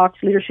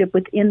Blackhawks, leadership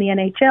within the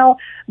NHL,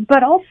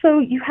 but also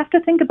you have to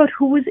think about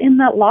who was in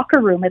that locker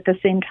room at the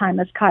same time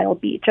as Kyle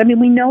Beach. I mean,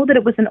 we know that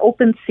it was an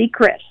open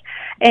secret,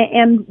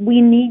 and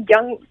we need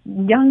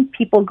young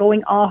people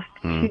going off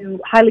to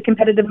highly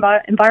competitive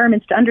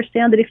environments to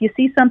understand that if you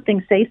see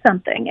something, say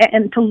something,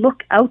 and to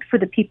look out for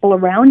the people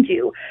around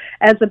you,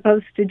 as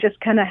opposed to just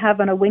kind of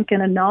having a wink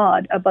and a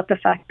nod about the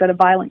fact that a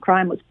violent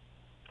crime was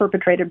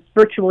perpetrated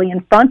virtually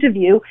in front of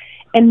you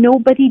and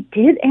nobody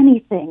did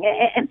anything.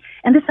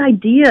 And this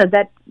idea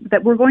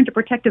that we're going to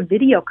protect a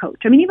video coach,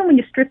 I mean, even when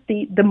you strip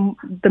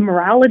the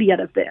morality out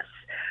of this,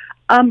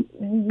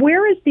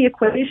 where is the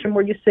equation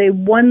where you say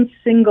one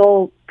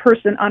single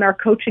person on our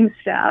coaching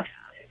staff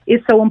is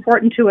so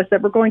important to us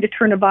that we're going to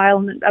turn a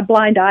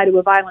blind eye to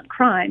a violent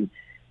crime?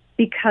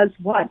 Because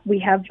we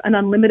have an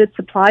unlimited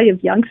supply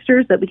of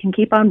youngsters that we can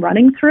keep on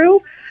running through.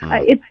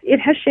 It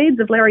has shades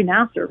of Larry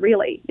Nassar,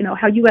 really. You know,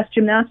 how U.S.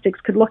 Gymnastics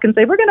could look and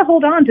say, we're going to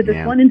hold on to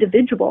this one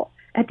individual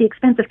at the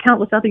expense of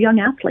countless other young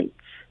athletes.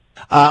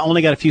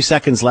 Only got a few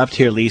seconds left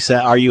here,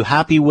 Lisa. Are you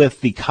happy with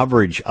the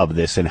coverage of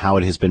this and how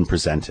it has been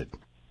presented?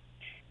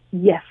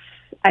 Yes.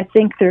 I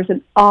think there's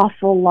an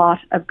awful lot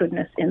of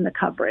goodness in the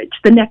coverage.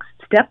 The next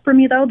step for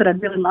me, though, that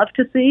I'd really love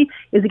to see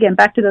is, again,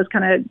 back to those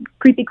kind of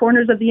creepy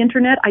corners of the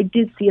internet. I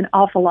did see an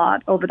awful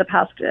lot over the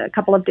past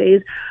couple of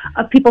days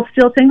of people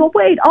still saying, well,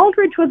 wait,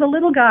 Aldridge was a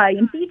little guy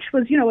and Beach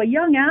was, a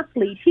young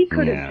athlete. He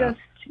could have just,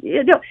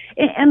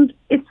 and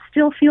it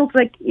still feels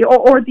like,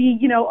 or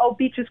the,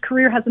 Beach's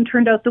career hasn't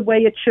turned out the way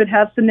it should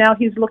have, so now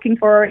he's looking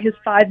for his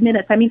 5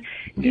 minutes. I mean,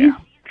 these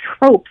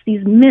tropes,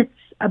 these myths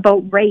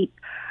about rape,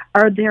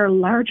 are there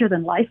larger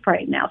than life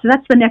right now? So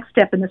that's the next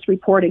step in this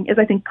reporting, is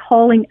I think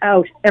calling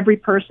out every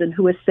person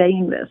who is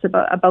saying this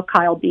about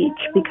Kyle Beach,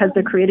 because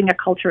they're creating a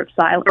culture of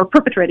silence, or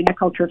perpetrating a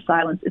culture of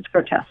silence. It's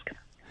grotesque.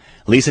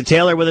 Lisa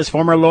Taylor with us,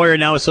 former lawyer,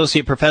 now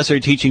associate professor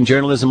teaching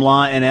journalism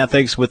law and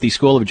ethics with the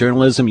School of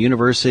Journalism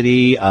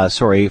University,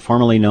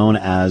 formerly known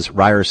as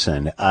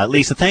Ryerson.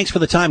 Lisa, thanks for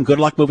the time. Good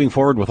luck moving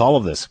forward with all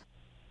of this.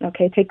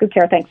 Okay, take good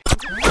care. Thanks.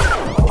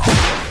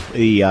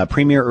 The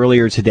premier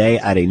earlier today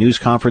at a news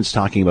conference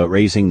talking about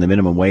raising the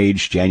minimum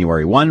wage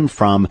January 1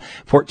 from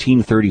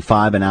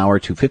 $14.35 an hour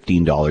to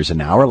 $15 an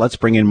hour. Let's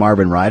bring in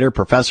Marvin Ryder,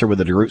 professor with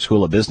the DeGroote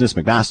School of Business,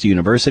 McMaster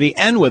University,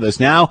 and with us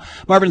now.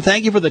 Marvin,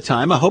 thank you for the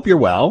time. I hope you're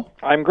well.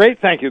 I'm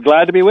great, thank you.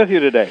 Glad to be with you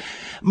today.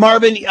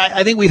 Marvin,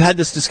 I think we've had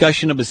this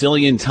discussion a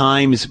bazillion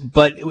times,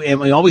 but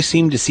we always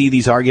seem to see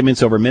these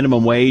arguments over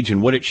minimum wage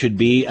and what it should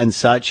be and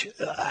such.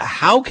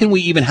 How can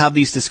we even have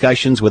these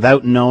discussions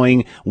without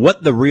knowing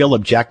what the real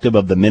objective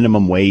of the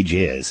minimum wage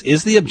is?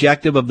 Is the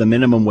objective of the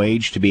minimum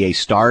wage to be a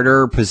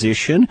starter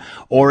position,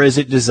 or is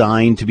it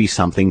designed to be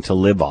something to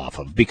live off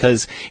of?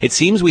 Because it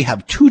seems we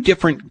have two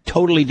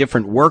totally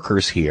different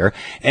workers here,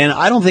 and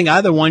I don't think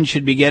either one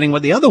should be getting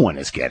what the other one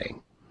is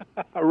getting.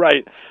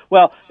 Right.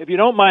 Well, if you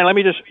don't mind, let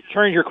me just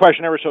turn your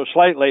question ever so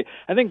slightly.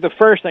 I think the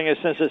first thing is,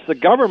 since it's the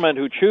government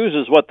who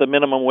chooses what the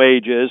minimum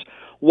wage is,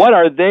 what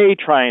are they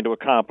trying to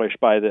accomplish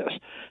by this?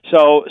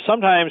 So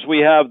sometimes we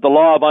have the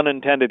law of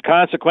unintended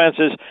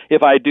consequences.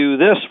 If I do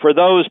this for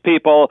those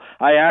people,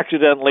 I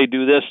accidentally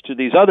do this to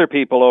these other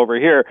people over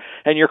here.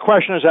 And your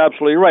question is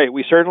absolutely right.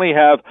 We certainly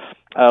have,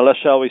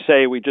 shall we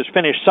say, we just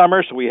finished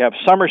summer, so we have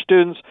summer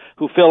students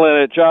who fill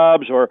in at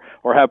jobs or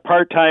have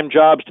part-time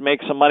jobs to make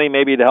some money,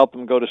 maybe to help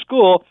them go to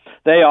school.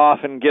 They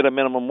often get a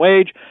minimum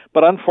wage.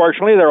 But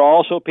unfortunately, there are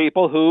also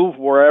people who,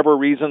 for whatever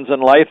reasons in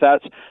life,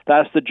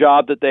 that's the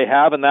job that they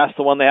have, and that's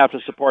the one they have to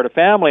support a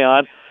family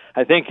on.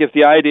 I think if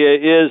the idea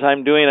is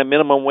I'm doing a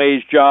minimum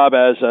wage job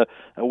as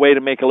a way to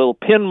make a little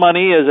pin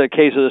money, as a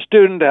case of the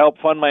student, to help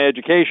fund my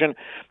education,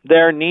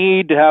 their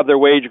need to have their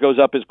wage goes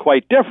up is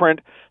quite different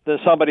than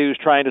somebody who's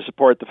trying to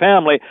support the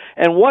family.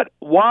 And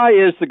why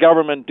is the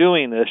government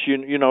doing this?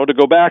 You know, to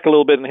go back a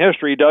little bit in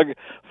history, Doug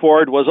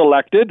Ford was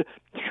elected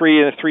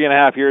three and a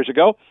half years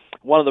ago.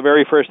 One of the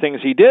very first things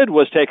he did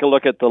was take a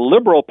look at the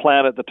Liberal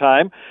plan at the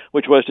time,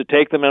 which was to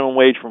take the minimum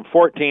wage from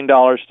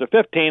 $14 to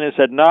 $15, and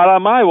said, not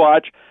on my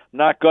watch,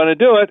 not going to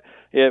do it.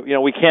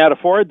 We can't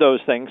afford those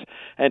things.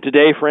 And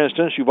today, for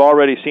instance, you've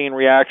already seen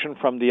reaction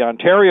from the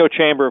Ontario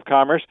Chamber of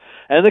Commerce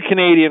and the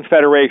Canadian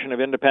Federation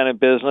of Independent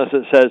Business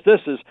that says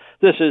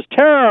this is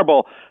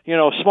terrible.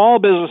 Small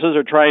businesses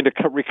are trying to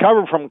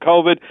recover from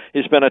COVID.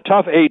 It's been a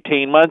tough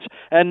 18 months,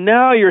 and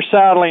now you're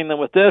saddling them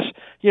with this.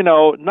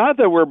 Not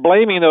that we're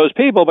blaming those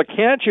people, but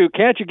can't you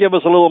give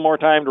us a little more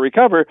time to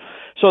recover?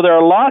 So there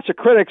are lots of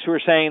critics who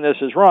are saying this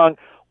is wrong.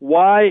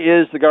 Why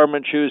is the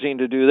government choosing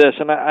to do this?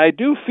 And I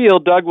do feel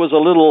Doug was a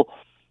little,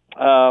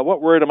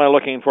 what word am I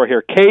looking for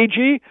here,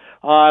 cagey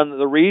on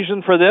the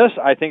reason for this.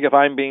 I think if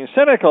I'm being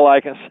cynical,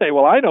 I can say,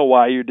 well, I know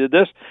why you did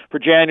this. For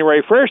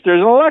January 1st,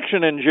 there's an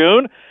election in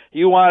June.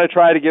 You want to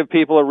try to give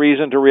people a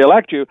reason to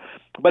reelect you.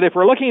 But if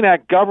we're looking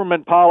at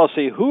government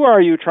policy, who are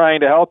you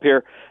trying to help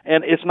here?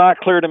 And it's not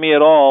clear to me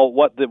at all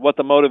what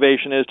the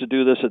motivation is to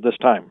do this at this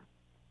time.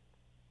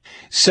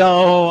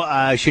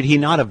 So should he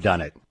not have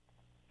done it?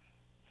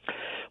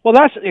 Well,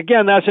 that's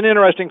an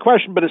interesting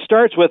question, but it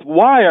starts with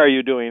why are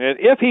you doing it?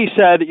 If he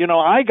said,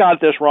 I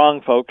got this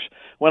wrong, folks,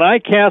 when I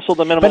canceled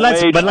the minimum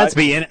wage. But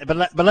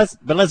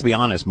let's be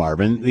honest,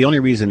 Marvin. The only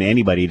reason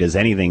anybody does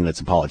anything that's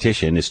a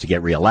politician is to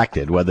get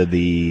reelected, whether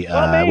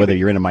whether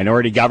you're in a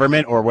minority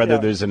government or whether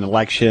there's an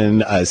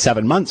election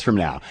 7 months from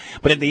now.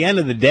 But at the end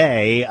of the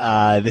day,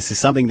 this is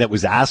something that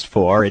was asked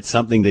for. It's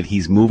something that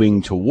he's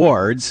moving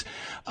towards.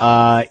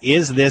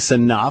 Is this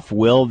enough?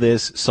 Will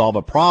this solve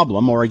a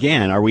problem? Or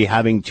again, are we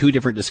having two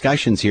different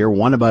discussions here?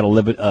 One about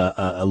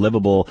a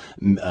livable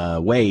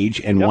wage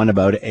and one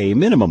about a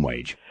minimum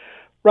wage.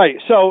 Right.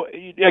 So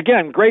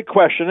again, great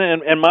question.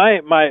 And my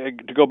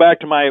to go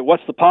back to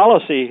what's the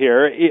policy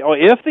here?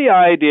 If the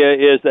idea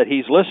is that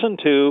he's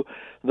listened to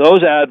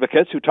those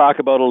advocates who talk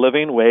about a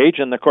living wage,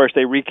 and of course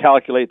they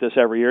recalculate this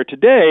every year.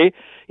 Today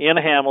in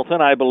Hamilton,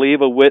 I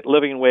believe a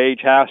living wage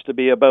has to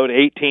be about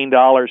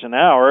 $18 an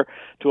hour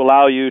to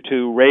allow you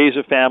to raise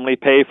a family,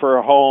 pay for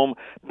a home,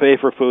 pay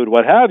for food,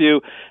 what have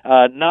you.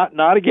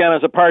 Not again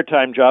as a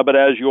part-time job, but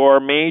as your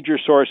major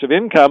source of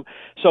income.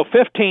 So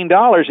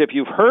 $15, if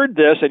you've heard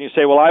this and you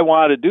say, well, I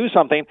want to do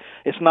something,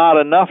 it's not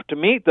enough to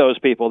meet those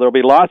people. There'll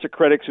be lots of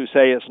critics who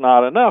say it's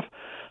not enough.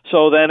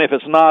 So then if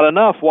it's not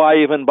enough,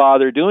 why even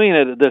bother doing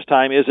it at this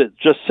time? Is it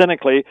just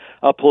cynically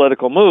a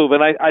political move?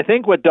 And I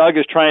think what Doug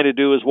is trying to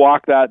do is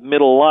walk that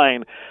middle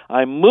line.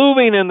 I'm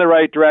moving in the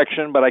right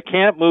direction, but I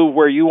can't move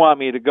where you want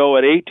me to go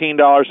at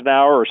 $18 an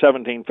hour or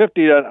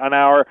 $17.50 an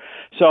hour,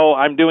 so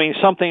I'm doing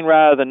something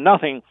rather than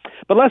nothing.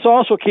 But let's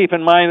also keep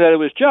in mind that it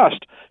was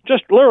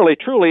just literally,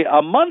 truly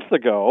a month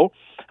ago,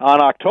 on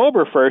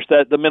October 1st,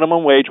 that the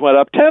minimum wage went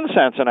up 10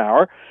 cents an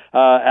hour,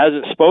 as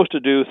it's supposed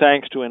to do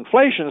thanks to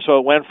inflation. So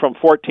it went from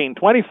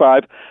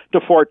 $14.25 to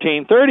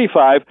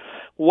 $14.35.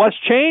 What's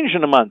changed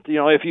in a month?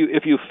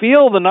 If you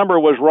feel the number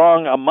was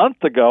wrong a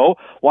month ago,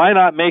 why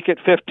not make it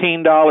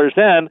 $15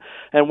 then?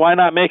 And why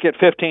not make it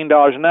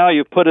 $15 now?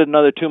 You've put it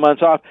another 2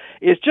 months off.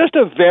 It's just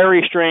a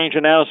very strange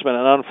announcement.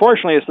 And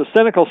unfortunately, it's the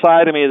cynical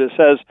side of me that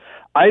says,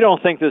 I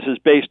don't think this is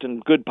based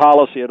in good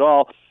policy at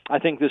all. I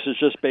think this is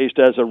just based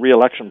as a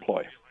re-election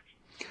ploy.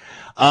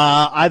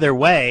 Either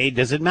way,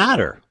 does it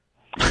matter?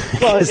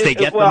 Because they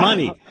get the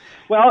money.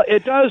 Well,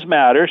 it does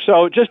matter.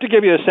 So just to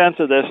give you a sense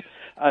of this,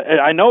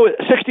 I know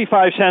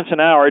 65 cents an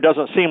hour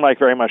doesn't seem like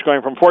very much,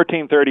 going from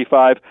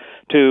 $14.35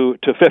 to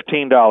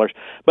 $15.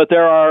 But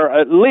there are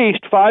at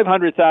least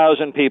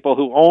 500,000 people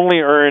who only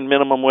earn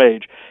minimum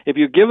wage. If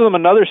you give them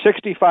another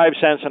 65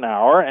 cents an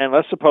hour, and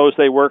let's suppose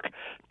they work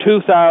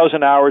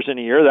 2,000 hours in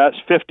a year,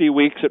 that's 50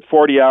 weeks at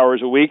 40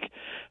 hours a week,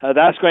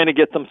 that's going to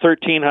get them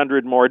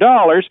 $1,300 more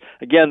dollars.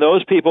 Again,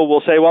 those people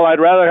will say, well, I'd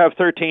rather have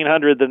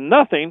 $1,300 than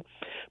nothing.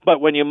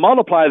 But when you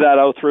multiply that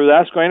out through,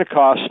 that's going to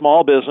cost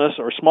small business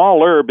or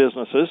smaller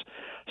businesses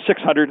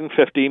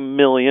 $650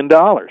 million.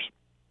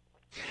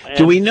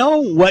 Do we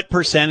know what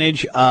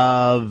percentage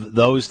of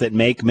those that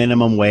make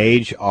minimum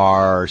wage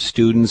are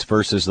students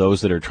versus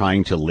those that are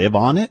trying to live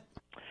on it?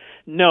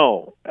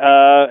 No.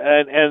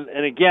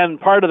 And again,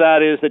 part of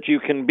that is that you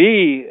can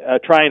be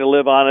trying to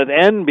live on it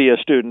and be a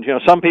student.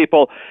 Some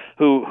people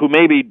who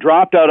maybe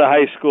dropped out of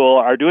high school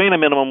are doing a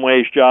minimum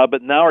wage job,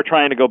 but now are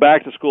trying to go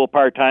back to school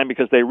part-time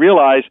because they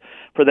realize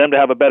for them to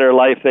have a better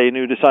life, they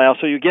need to sign out.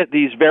 So you get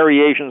these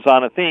variations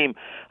on a theme.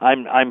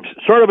 I'm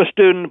sort of a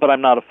student, but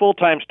I'm not a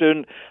full-time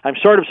student. I'm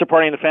sort of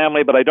supporting the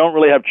family, but I don't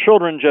really have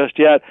children just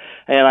yet,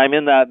 and I'm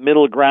in that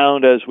middle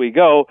ground as we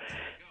go.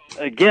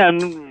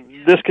 Again,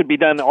 this could be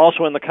done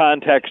also in the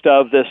context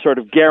of this sort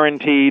of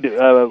guaranteed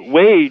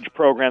wage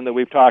program that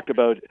we've talked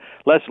about.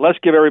 Let's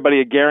give everybody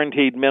a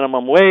guaranteed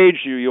minimum wage.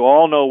 You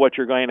all know what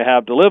you're going to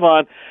have to live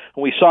on.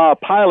 And we saw a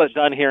pilot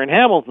done here in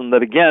Hamilton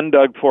that, again,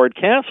 Doug Ford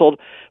canceled,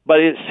 but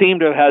it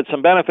seemed to have had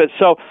some benefits.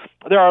 So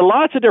there are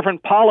lots of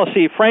different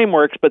policy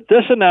frameworks, but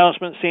this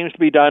announcement seems to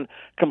be done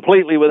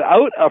completely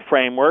without a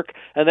framework,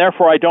 and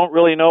therefore I don't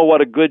really know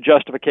what a good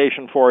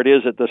justification for it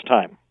is at this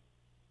time.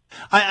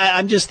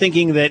 I'm just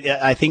thinking that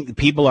I think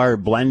people are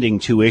blending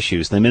two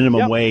issues, the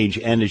minimum wage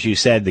and, as you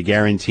said, the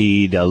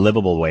guaranteed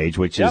livable wage,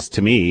 which is,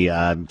 to me,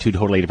 two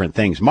totally different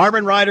things.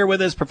 Marvin Ryder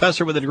with us,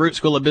 professor with the DeGroote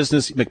School of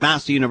Business,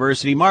 McMaster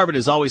University. Marvin,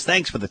 as always,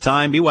 thanks for the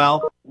time. Be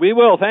well. We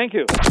will. Thank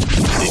you.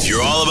 If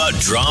you're all about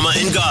drama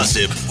and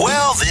gossip,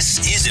 well, this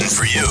isn't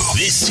for you.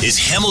 This is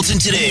Hamilton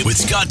Today with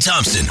Scott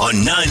Thompson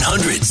on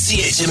 900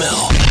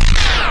 CHML.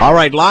 All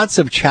right, lots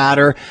of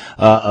chatter,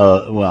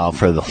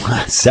 for the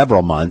last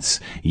several months,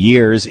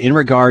 years, in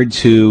regard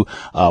to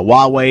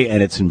Huawei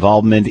and its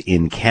involvement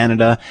in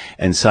Canada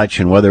and such,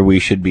 and whether we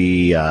should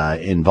be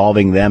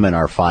involving them in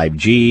our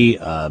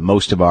 5G.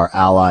 Most of our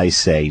allies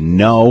say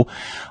no.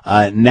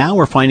 Now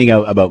we're finding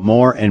out about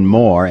more and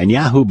more, and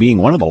Yahoo being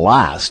one of the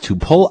last to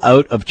pull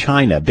out of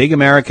China. Big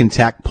American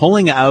tech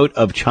pulling out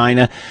of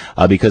China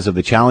because of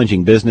the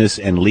challenging business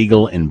and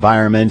legal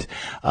environment.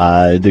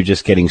 They're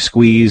just getting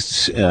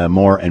squeezed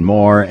more and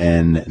more,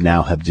 and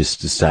now have just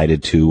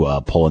decided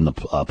to pull the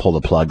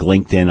plug.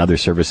 LinkedIn, other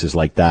services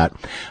like that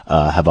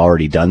have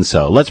already done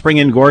so. Let's bring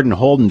in Gordon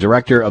Holden,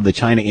 Director of the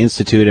China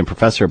Institute and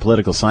Professor of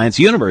Political Science,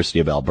 University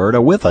of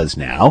Alberta, with us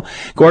now.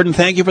 Gordon,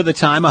 thank you for the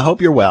time. I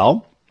hope you're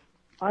well.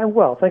 I'm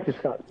well. Thank you,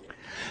 Scott.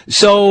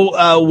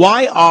 So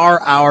why are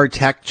our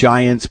tech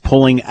giants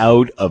pulling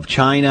out of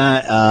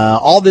China?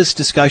 All this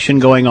discussion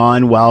going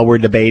on while we're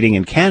debating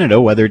in Canada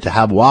whether to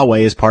have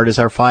Huawei as part of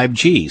our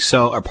 5G.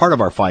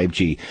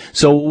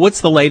 So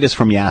what's the latest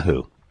from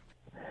Yahoo?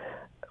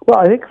 Well,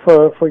 I think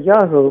for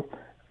Yahoo,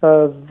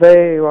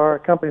 they are a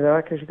company that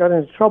actually got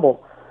into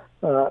trouble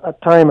a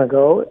time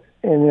ago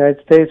in the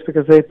United States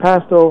because they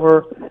passed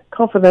over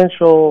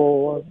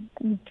confidential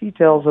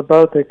details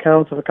about the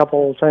accounts of a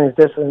couple of Chinese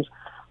dissidents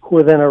who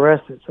were then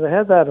arrested. So they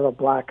had that as a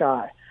black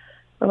eye.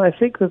 And I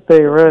think that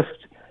they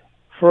risked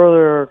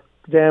further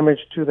damage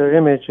to their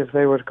image if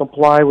they were to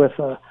comply with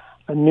a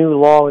new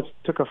law which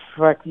took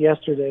effect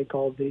yesterday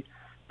called the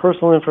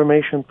Personal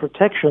Information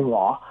Protection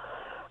Law.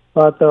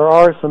 But there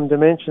are some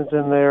dimensions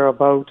in there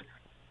about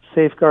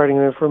safeguarding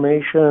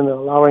information and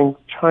allowing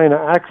China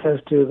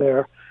access to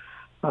their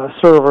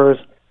servers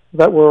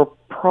that were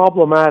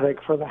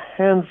problematic for the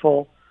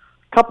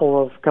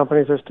couple of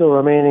companies that are still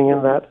remaining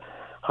in that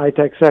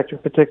high-tech sector,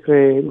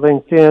 particularly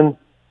LinkedIn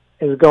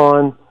is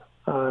gone,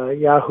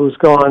 Yahoo's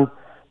gone.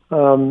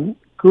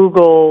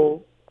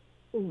 Google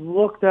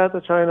looked at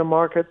the China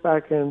market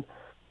back in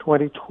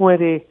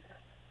 2020,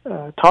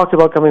 talked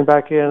about coming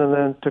back in, and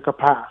then took a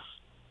pass.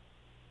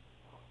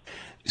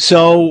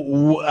 So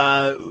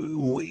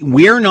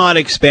we're not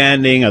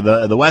expanding,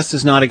 the West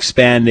is not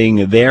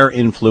expanding their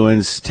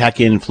influence, tech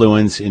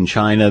influence in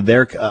China.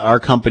 Our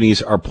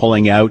companies are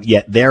pulling out,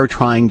 yet they're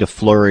trying to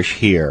flourish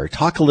here.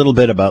 Talk a little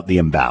bit about the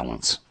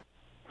imbalance.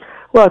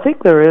 Well, I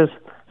think there is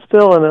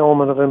still an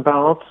element of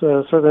imbalance.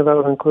 Certainly that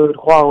would include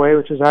Huawei,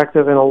 which is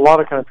active in a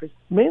lot of countries,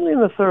 mainly in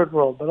the third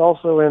world, but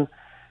also in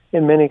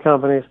many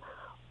companies.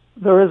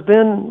 There has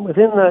been,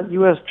 within that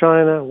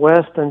U.S.-China,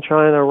 West and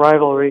China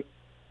rivalry,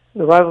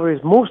 the rivalry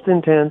is most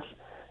intense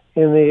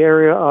in the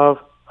area of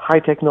high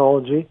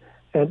technology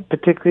and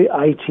particularly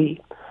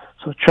IT.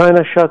 So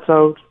China shuts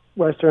out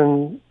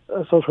Western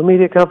social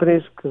media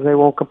companies because they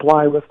won't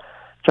comply with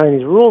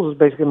Chinese rules. It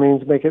basically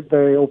means make it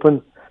very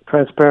open,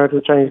 transparent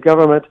to the Chinese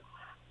government.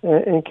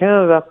 In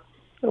Canada,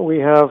 we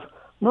have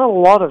not a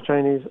lot of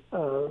Chinese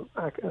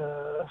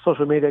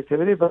social media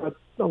activity, but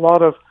a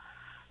lot of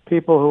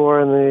people who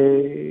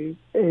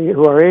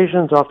are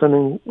Asians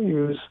often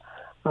use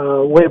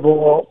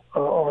Weibo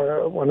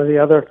or one of the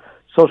other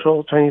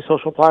Chinese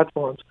social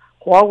platforms.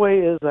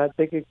 Huawei is that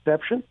big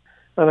exception,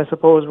 and I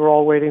suppose we're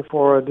all waiting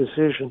for a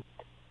decision.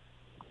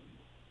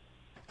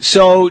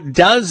 So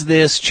does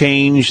this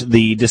change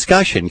the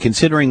discussion?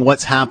 Considering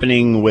what's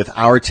happening with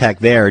our tech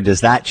there,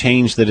 does that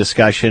change the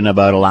discussion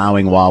about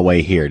allowing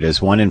Huawei here?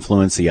 Does one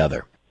influence the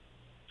other?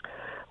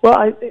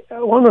 Well,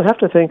 one would have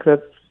to think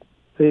that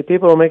the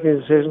people who are making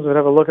decisions would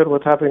have a look at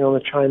what's happening on the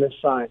China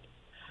side.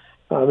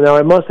 Now,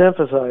 I must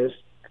emphasize,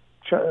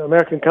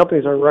 American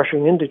companies are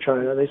rushing into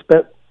China. They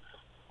spent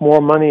more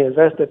money,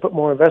 they put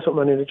more investment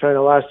money into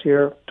China last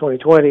year,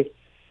 2020,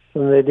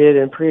 than they did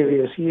in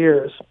previous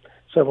years,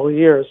 several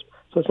years.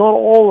 So it's not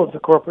all of the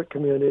corporate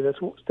community that's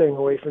staying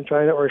away from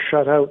China or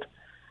shut out.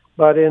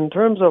 But in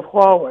terms of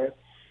Huawei,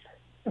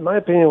 in my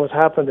opinion, what's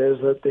happened is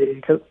that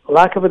the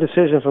lack of a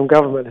decision from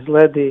government has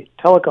led the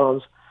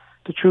telecoms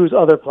to choose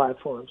other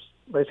platforms.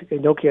 Basically,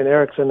 Nokia and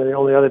Ericsson are the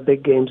only other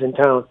big games in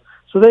town.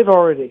 So they've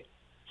already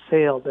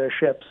sailed their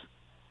ships.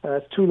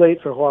 It's too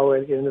late for Huawei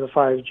to get into the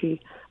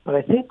 5G. But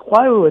I think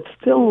Huawei would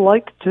still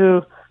like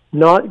to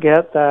not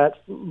get that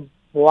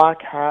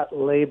black hat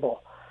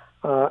label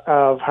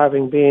of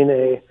having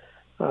been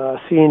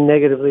seen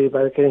negatively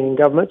by the Canadian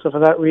government. So for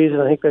that reason,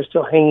 I think they're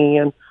still hanging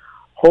in,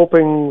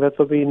 hoping that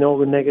there'll be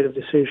no negative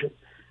decision.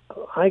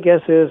 My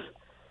guess is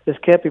this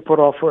can't be put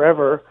off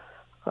forever.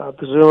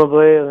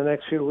 Presumably in the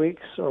next few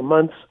weeks or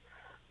months,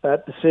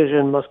 that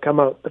decision must come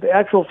out. But the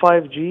actual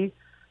 5G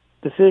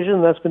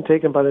decision, that's been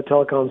taken by the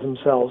telecoms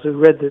themselves, who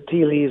read the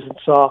tea leaves and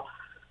saw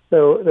there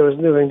was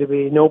going to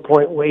be no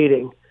point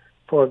waiting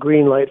for a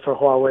green light for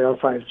Huawei on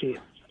 5G.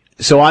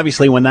 So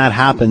obviously when that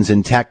happens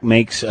and tech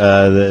makes,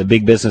 the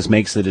big business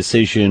makes the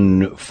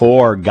decision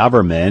for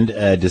government,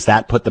 does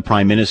that put the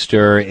Prime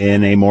Minister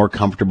in a more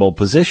comfortable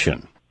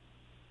position?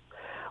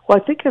 Well,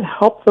 I think it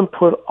helped them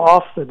put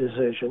off the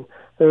decision.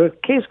 The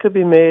case could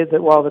be made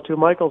that while the two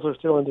Michaels are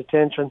still in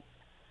detention,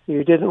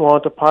 you didn't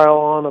want to pile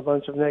on a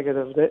bunch of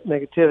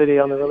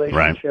negativity on the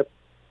relationship.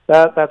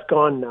 Right. That's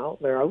gone now.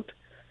 They're out.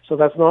 So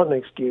that's not an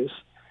excuse.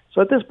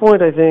 So at this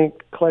point, I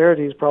think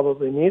clarity is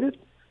probably needed.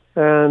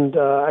 And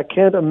I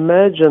can't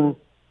imagine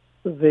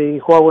the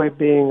Huawei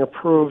being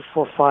approved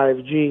for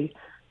 5G.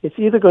 It's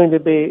either going to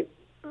be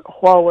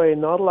Huawei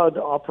not allowed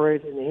to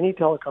operate in any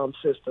telecom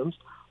systems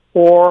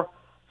or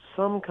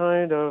some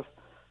kind of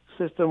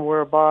system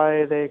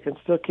whereby they can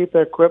still keep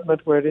their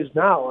equipment where it is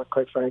now,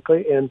 quite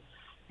frankly, in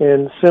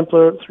in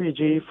simpler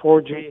 3G,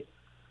 4G,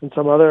 and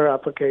some other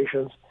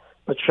applications,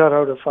 but shut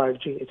out of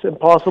 5G. It's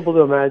impossible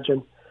to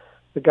imagine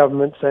the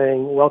government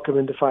saying, welcome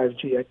into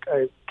 5G.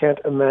 I can't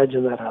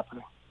imagine that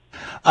happening.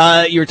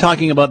 You're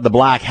talking about the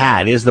black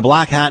hat. Is the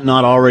black hat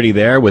not already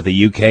there with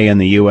the UK and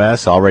the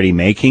US already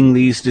making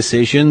these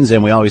decisions?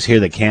 And we always hear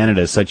that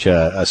Canada is such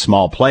a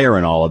small player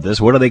in all of this.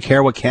 What do they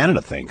care what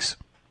Canada thinks?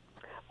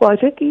 Well, I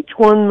think each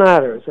one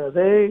matters.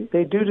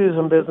 They do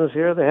some business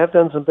here. They have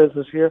done some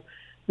business here.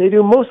 They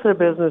do most of their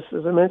business,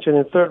 as I mentioned,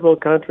 in third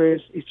world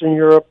countries, Eastern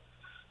Europe,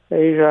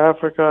 Asia,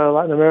 Africa,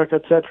 Latin America,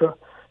 etc.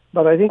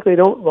 But I think they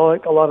don't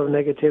like a lot of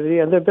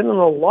negativity, and they've been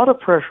under a lot of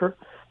pressure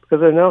because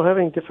they're now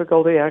having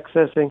difficulty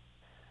accessing.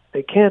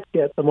 They can't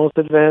get the most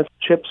advanced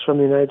chips from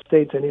the United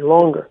States any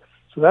longer.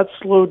 So that's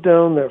slowed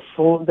down their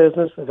phone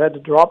business. They've had to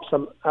drop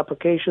some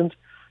applications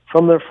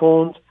from their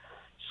phones.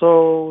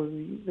 So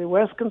the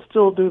West can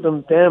still do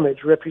them damage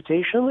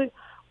reputationally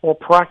or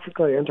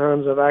practically in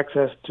terms of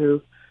access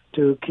to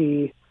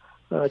key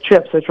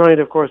chips. They're trying,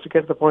 of course, to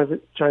get to the point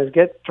that China's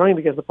trying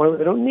to get to the point where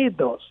they don't need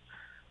those.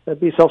 They'd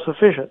be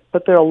self-sufficient,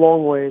 but they're a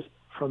long ways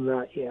from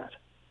that yet.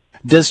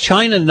 Does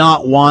China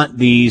not want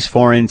these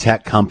foreign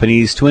tech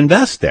companies to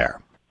invest there?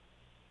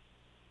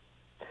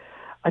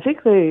 I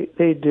think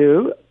they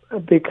do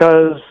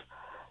because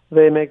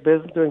they make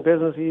doing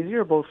business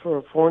easier, both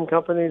for foreign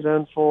companies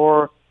and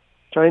for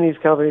Chinese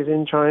companies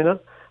in China.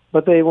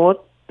 But they want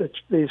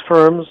these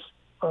firms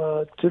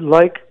to,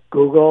 like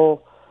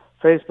Google,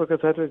 Facebook,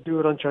 etc., do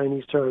it on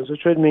Chinese terms,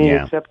 which would mean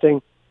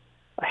accepting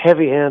a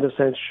heavy hand of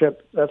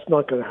censorship. That's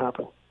not going to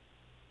happen.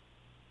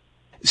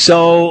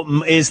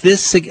 So is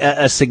this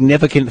a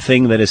significant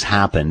thing that has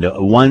happened?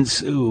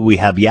 Once we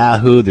have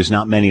Yahoo, there's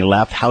not many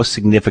left. How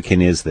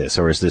significant is this?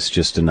 Or is this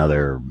just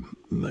another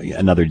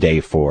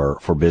day for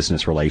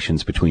business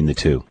relations between the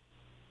two?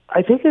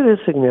 I think it is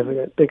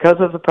significant because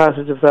of the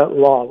passage of that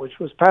law, which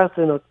was passed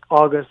in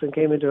August and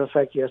came into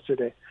effect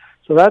yesterday.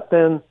 So that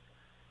then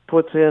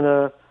puts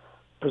in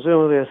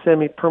presumably a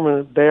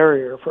semi-permanent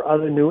barrier for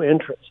other new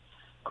entrants.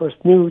 Of course,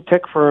 new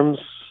tech firms,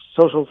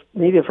 social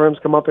media firms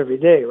come up every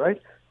day,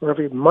 right? Or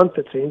every month,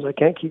 it seems. I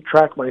can't keep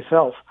track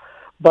myself.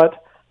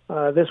 But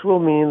this will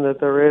mean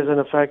that there is, in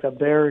effect, a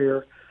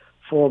barrier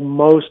for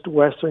most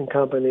Western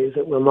companies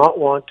that will not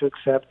want to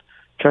accept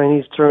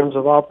Chinese terms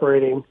of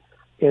operating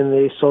in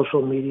the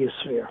social media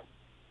sphere.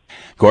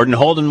 Gordon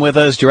Holden with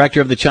us, Director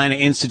of the China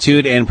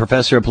Institute and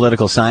Professor of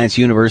Political Science,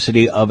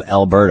 University of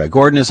Alberta.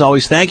 Gordon, as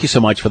always, thank you so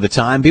much for the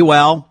time. Be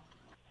well.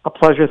 A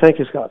pleasure. Thank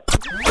you, Scott.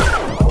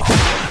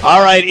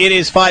 All right, it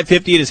is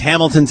 5:50. It is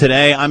Hamilton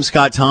Today. I'm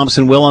Scott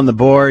Thompson. Will on the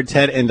board,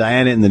 Ted and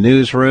Diana in the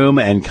newsroom.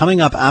 And coming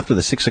up after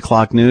the 6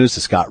 o'clock news,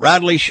 the Scott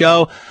Radley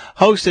Show,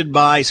 hosted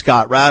by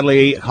Scott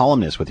Radley,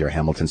 columnist with your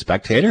Hamilton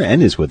Spectator,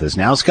 and is with us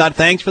now. Scott,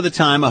 thanks for the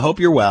time. I hope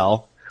you're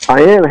well.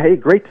 I am. Hey,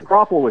 great to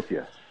grapple with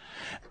you.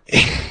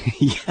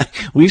 Yeah,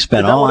 we've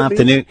spent all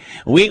afternoon.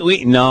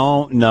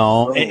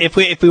 No. If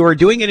we were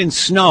doing it in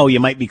snow, you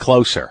might be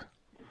closer.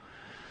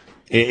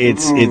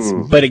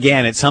 But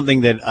again, it's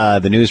something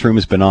that the newsroom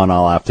has been on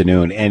all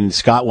afternoon, and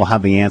Scott will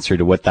have the answer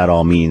to what that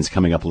all means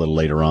coming up a little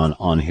later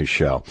on his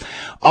show.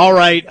 All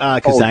right,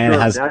 because Diana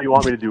has. Now you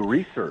want me to do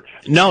research?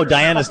 No,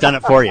 Diana's done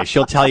it for you.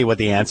 She'll tell you what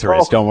the answer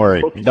is. Don't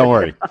worry. Okay. Don't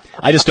worry.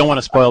 I just don't want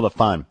to spoil the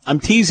fun. I'm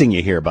teasing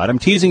you here, bud. I'm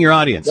teasing your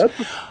audience.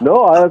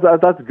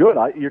 That's good.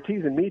 You're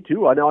teasing me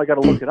too. Now I got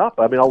to look it up.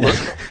 I mean, I'll learn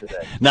something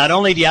today. Not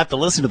only do you have to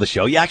listen to the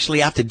show, you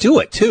actually have to do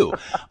it too.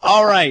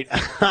 All right.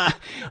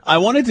 I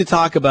wanted to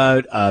talk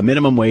about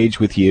minimum wage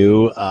with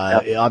you.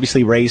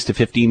 Obviously raised to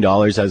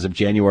 $15 as of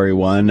January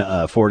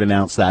 1. Ford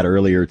announced that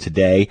earlier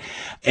today.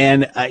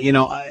 And,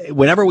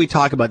 whenever we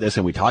talk about this,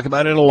 and we talk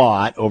about it a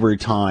lot over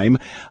time,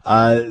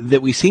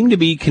 that we seem to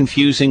be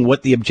confusing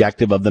what the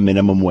objective of the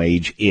minimum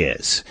wage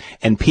is.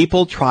 And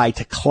people try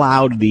to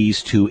cloud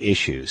these two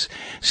issues.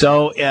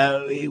 So,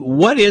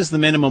 what is the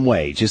minimum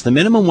wage? Is the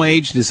minimum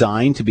wage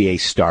designed to be a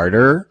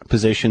starter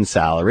position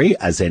salary,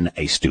 as in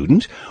a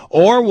student?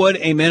 Or would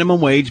a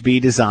minimum wage be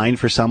designed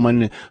for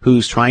someone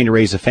who's trying to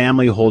raise a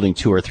family, holding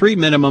 2 or 3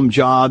 minimum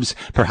jobs,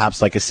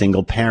 perhaps like a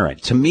single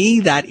parent? To me,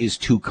 that is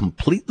two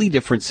completely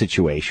different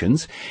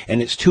situations,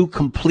 and it's two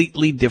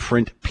completely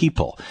different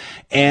people.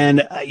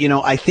 And,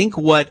 I think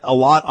what a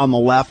lot on the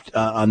left,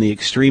 on the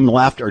extreme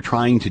left, are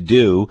trying to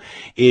do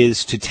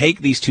is to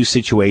take these two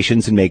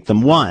situations and make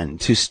them one,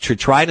 to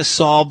try to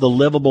solve the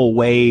livable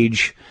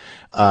wage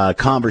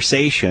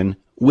conversation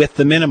with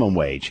the minimum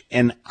wage.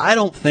 And I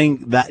don't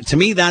think that, to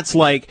me, that's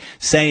like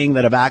saying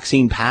that a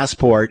vaccine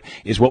passport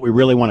is what we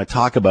really want to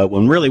talk about,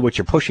 when really what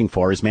you're pushing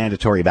for is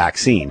mandatory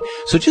vaccine.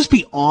 So just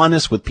be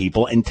honest with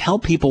people and tell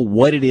people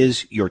what it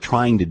is you're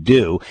trying to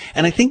do.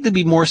 And I think they'd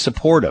be more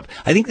supportive.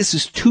 I think this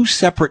is two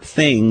separate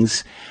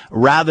things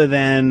rather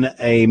than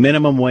a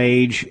minimum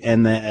wage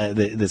and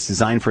that's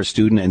designed for a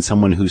student and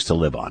someone who's to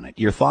live on it.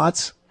 Your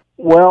thoughts?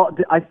 Well,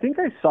 I think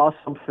I saw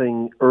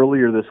something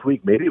earlier this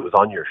week. Maybe it was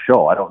on your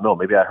show. I don't know.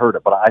 Maybe I heard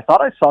it. But I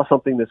thought I saw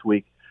something this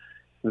week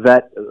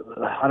that,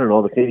 I don't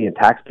know, the Canadian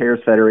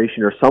Taxpayers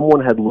Federation or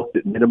someone had looked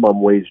at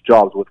minimum wage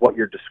jobs with what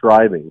you're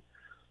describing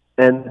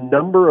And the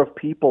number of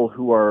people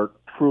who are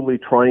truly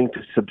trying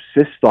to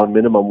subsist on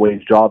minimum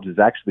wage jobs is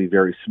actually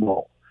very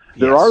small.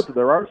 There are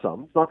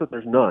some. It's not that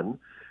there's none,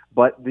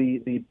 but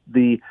the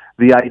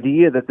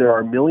idea that there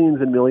are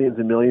millions and millions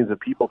and millions of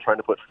people trying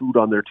to put food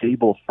on their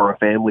tables for a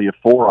family of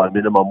four on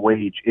minimum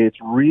wage, it's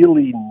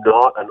really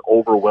not an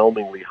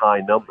overwhelmingly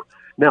high number.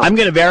 Now, I'm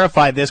going to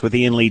verify this with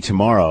Ian Lee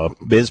tomorrow,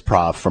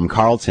 BizProf from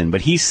Carleton,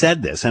 but he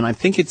said this, and I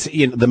think it's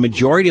the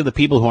majority of the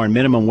people who are on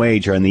minimum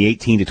wage are in the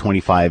 18 to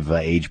 25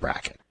 age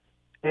bracket.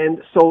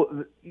 And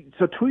so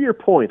to your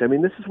point, I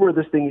mean, this is where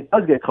this thing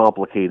does get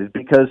complicated,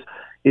 because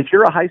if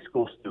you're a high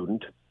school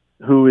student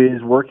who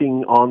is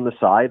working on the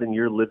side and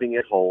you're living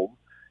at home,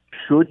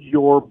 should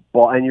your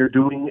and you're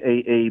doing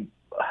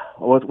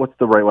what's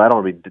the right way? I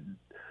don't want to be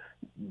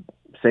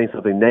saying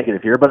something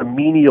negative here, but a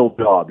menial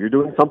job. You're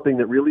doing something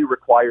that really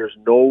requires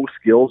no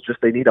skills,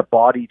 just they need a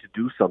body to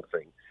do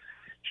something.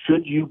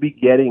 Should you be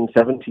getting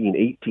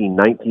 $17, $18,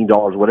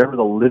 $19, whatever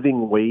the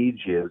living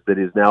wage is that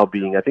is now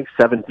being, I think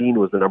 17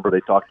 was the number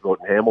they talked about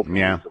in Hamilton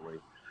recently.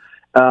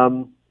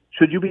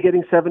 Should you be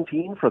getting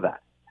 17 for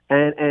that?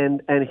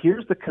 And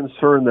here's the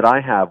concern that I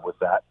have with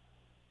that.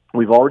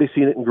 We've already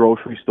seen it in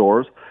grocery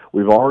stores.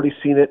 We've already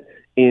seen it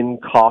in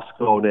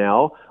Costco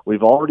now.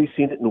 We've already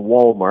seen it in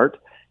Walmart.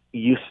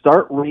 You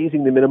start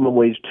raising the minimum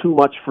wage too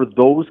much for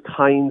those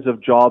kinds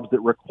of jobs that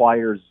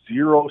require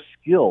zero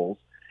skills,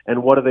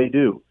 and what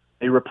do?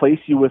 They replace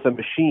you with a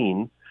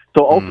machine.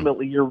 So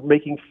ultimately, you're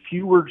making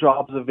fewer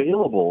jobs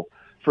available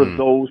for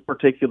those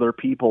particular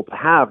people to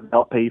have,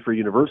 help pay for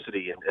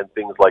university and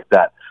things like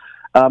that.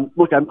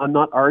 Look, I'm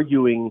not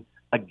arguing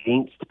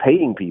against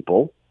paying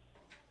people.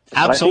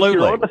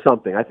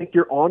 Absolutely. I think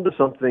you're onto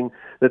something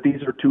that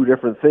these are two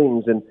different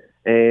things.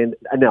 And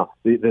now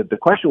the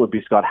question would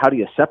be, Scott, how do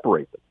you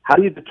separate them? How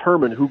do you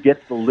determine who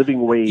gets the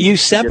living wage? You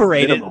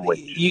separate it.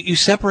 You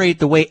separate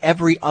the way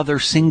every other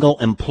single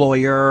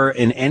employer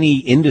in any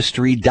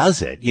industry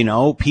does it.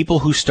 People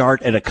who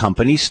start at a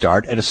company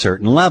start at a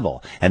certain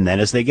level, and then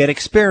as they get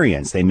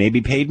experience, they may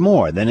be paid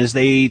more. Then as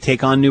they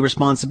take on new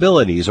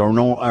responsibilities or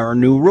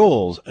new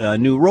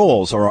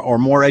roles or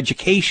more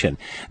education,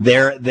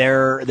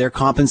 their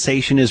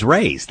compensation is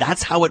raised.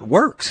 That's how it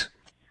works.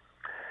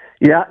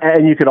 Yeah,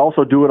 and you could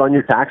also do it on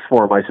your tax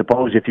form, I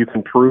suppose, if you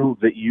can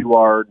prove that you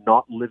are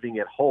not living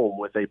at home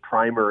with a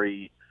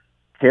primary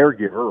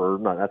caregiver, or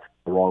no, that's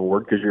the wrong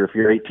word, because if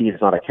you're 18,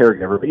 it's not a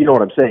caregiver, but you know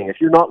what I'm saying.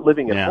 If you're not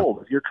living at home,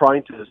 if you're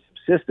trying to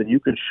subsist, and you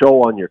can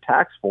show on your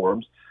tax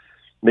forms,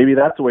 maybe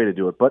that's the way to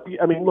do it. But,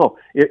 I mean, look,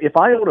 if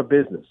I own a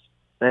business,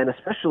 and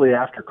especially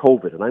after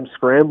COVID, and I'm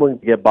scrambling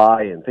to get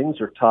by, and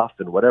things are tough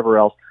and whatever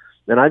else,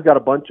 and I've got a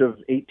bunch of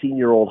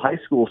 18-year-old high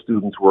school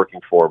students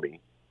working for me,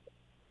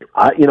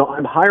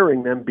 I'm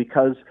hiring them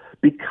because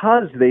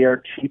they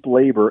are cheap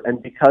labor and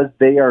because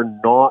they are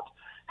not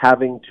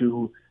having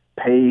to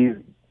pay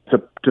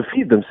to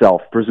feed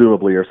themselves,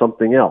 presumably, or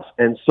something else.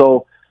 And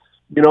so,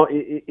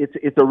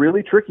 it's a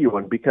really tricky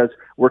one, because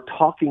we're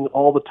talking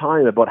all the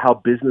time about how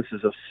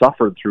businesses have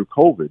suffered through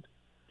COVID.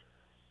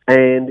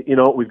 And,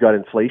 we've got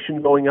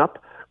inflation going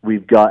up.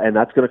 And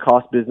that's going to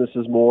cost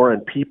businesses more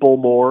and people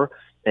more.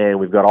 And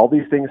we've got all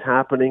these things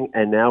happening.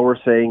 And now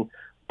we're saying,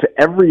 to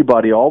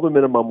everybody, all the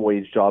minimum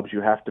wage jobs,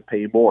 you have to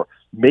pay more.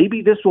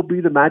 Maybe this will be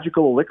the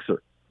magical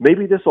elixir.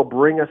 Maybe this will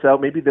bring us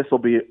out. Maybe this will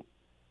be,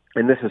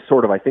 and this is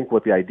sort of, I think,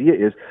 what the idea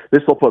is,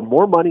 this will put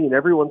more money in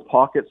everyone's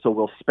pocket, so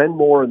we'll spend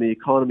more and the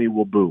economy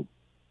will boom.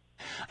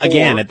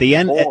 Again, at the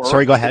end,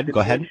 sorry, go ahead.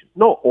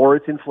 No, or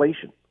it's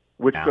inflation,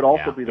 which could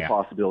also be the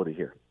possibility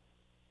here.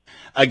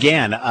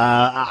 Again,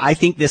 I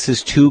think this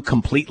is two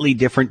completely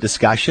different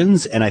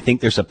discussions, and I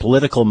think there's a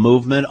political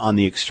movement on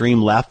the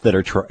extreme left that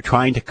are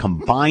trying to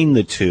combine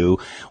the two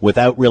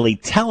without really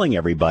telling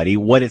everybody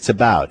what it's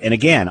about. And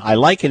again, I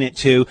liken it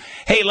to,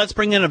 hey, let's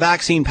bring in a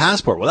vaccine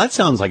passport. Well, that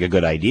sounds like a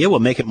good idea. We'll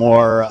make it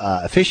more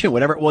efficient,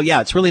 whatever. Well,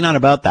 yeah, it's really not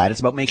about that. It's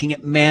about making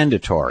it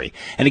mandatory.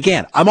 And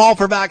again, I'm all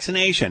for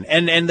vaccination,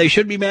 and they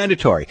should be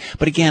mandatory.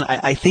 But again,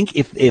 I think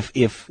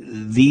if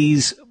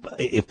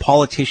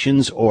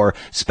politicians or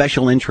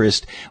special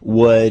interest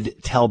would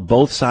tell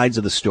both sides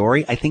of the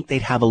story, I think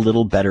they'd have a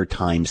little better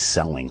time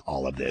selling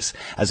all of this,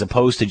 as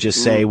opposed to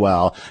just say,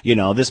 well,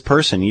 this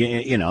person,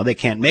 they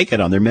can't make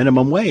it on their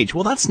minimum wage.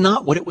 Well, that's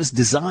not what it was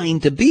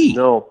designed to be.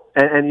 No.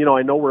 And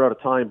I know we're out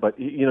of time, but,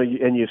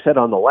 and you said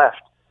on the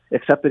left,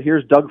 except that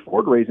here's Doug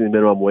Ford raising the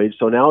minimum wage.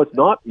 So now it's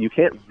not, you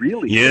can't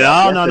really.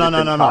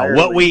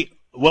 No.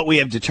 What we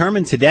have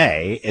determined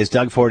today is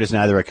Doug Ford is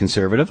neither a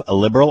conservative, a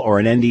liberal, or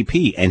an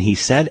NDP. And he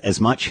said as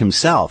much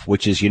himself,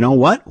 which is,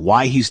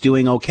 why he's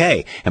doing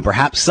okay. And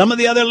perhaps some of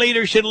the other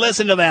leaders should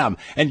listen to them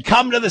and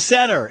come to the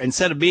center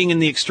instead of being in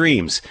the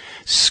extremes.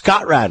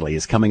 Scott Radley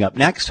is coming up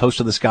next,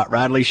 host of the Scott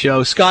Radley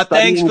Show. Scott,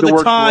 thanks for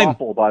the time.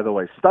 Grapple, by the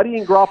way.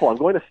 Studying Grapple. I'm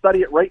going to study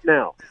it right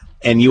now.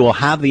 And you will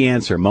have the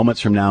answer moments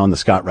from now on the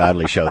Scott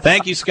Radley Show.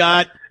 Thank you,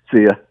 Scott.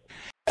 See ya.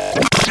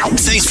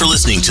 Thanks for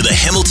listening to the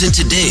Hamilton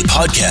Today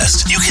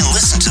podcast. You can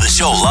listen to the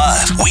show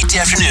live weekday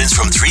afternoons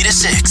from 3 to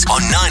 6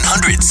 on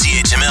 900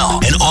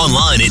 CHML and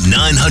online at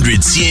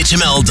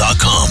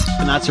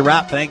 900CHML.com. And that's a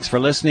wrap. Thanks for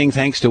listening.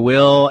 Thanks to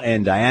Will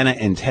and Diana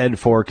and Ted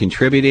for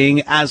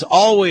contributing. As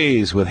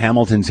always with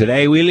Hamilton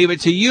Today, we leave it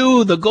to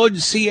you, the good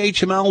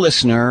CHML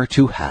listener,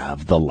 to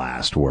have the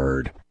last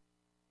word.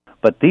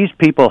 But these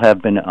people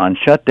have been on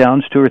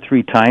shutdowns 2 or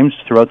 3 times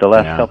throughout the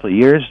last couple of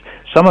years.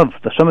 Some of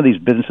these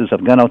businesses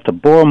have gone out to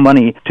borrow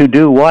money to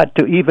do what?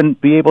 To even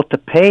be able to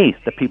pay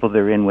the people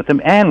they're in with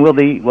them. And will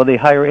they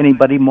hire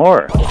anybody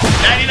more?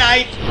 Nighty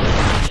night.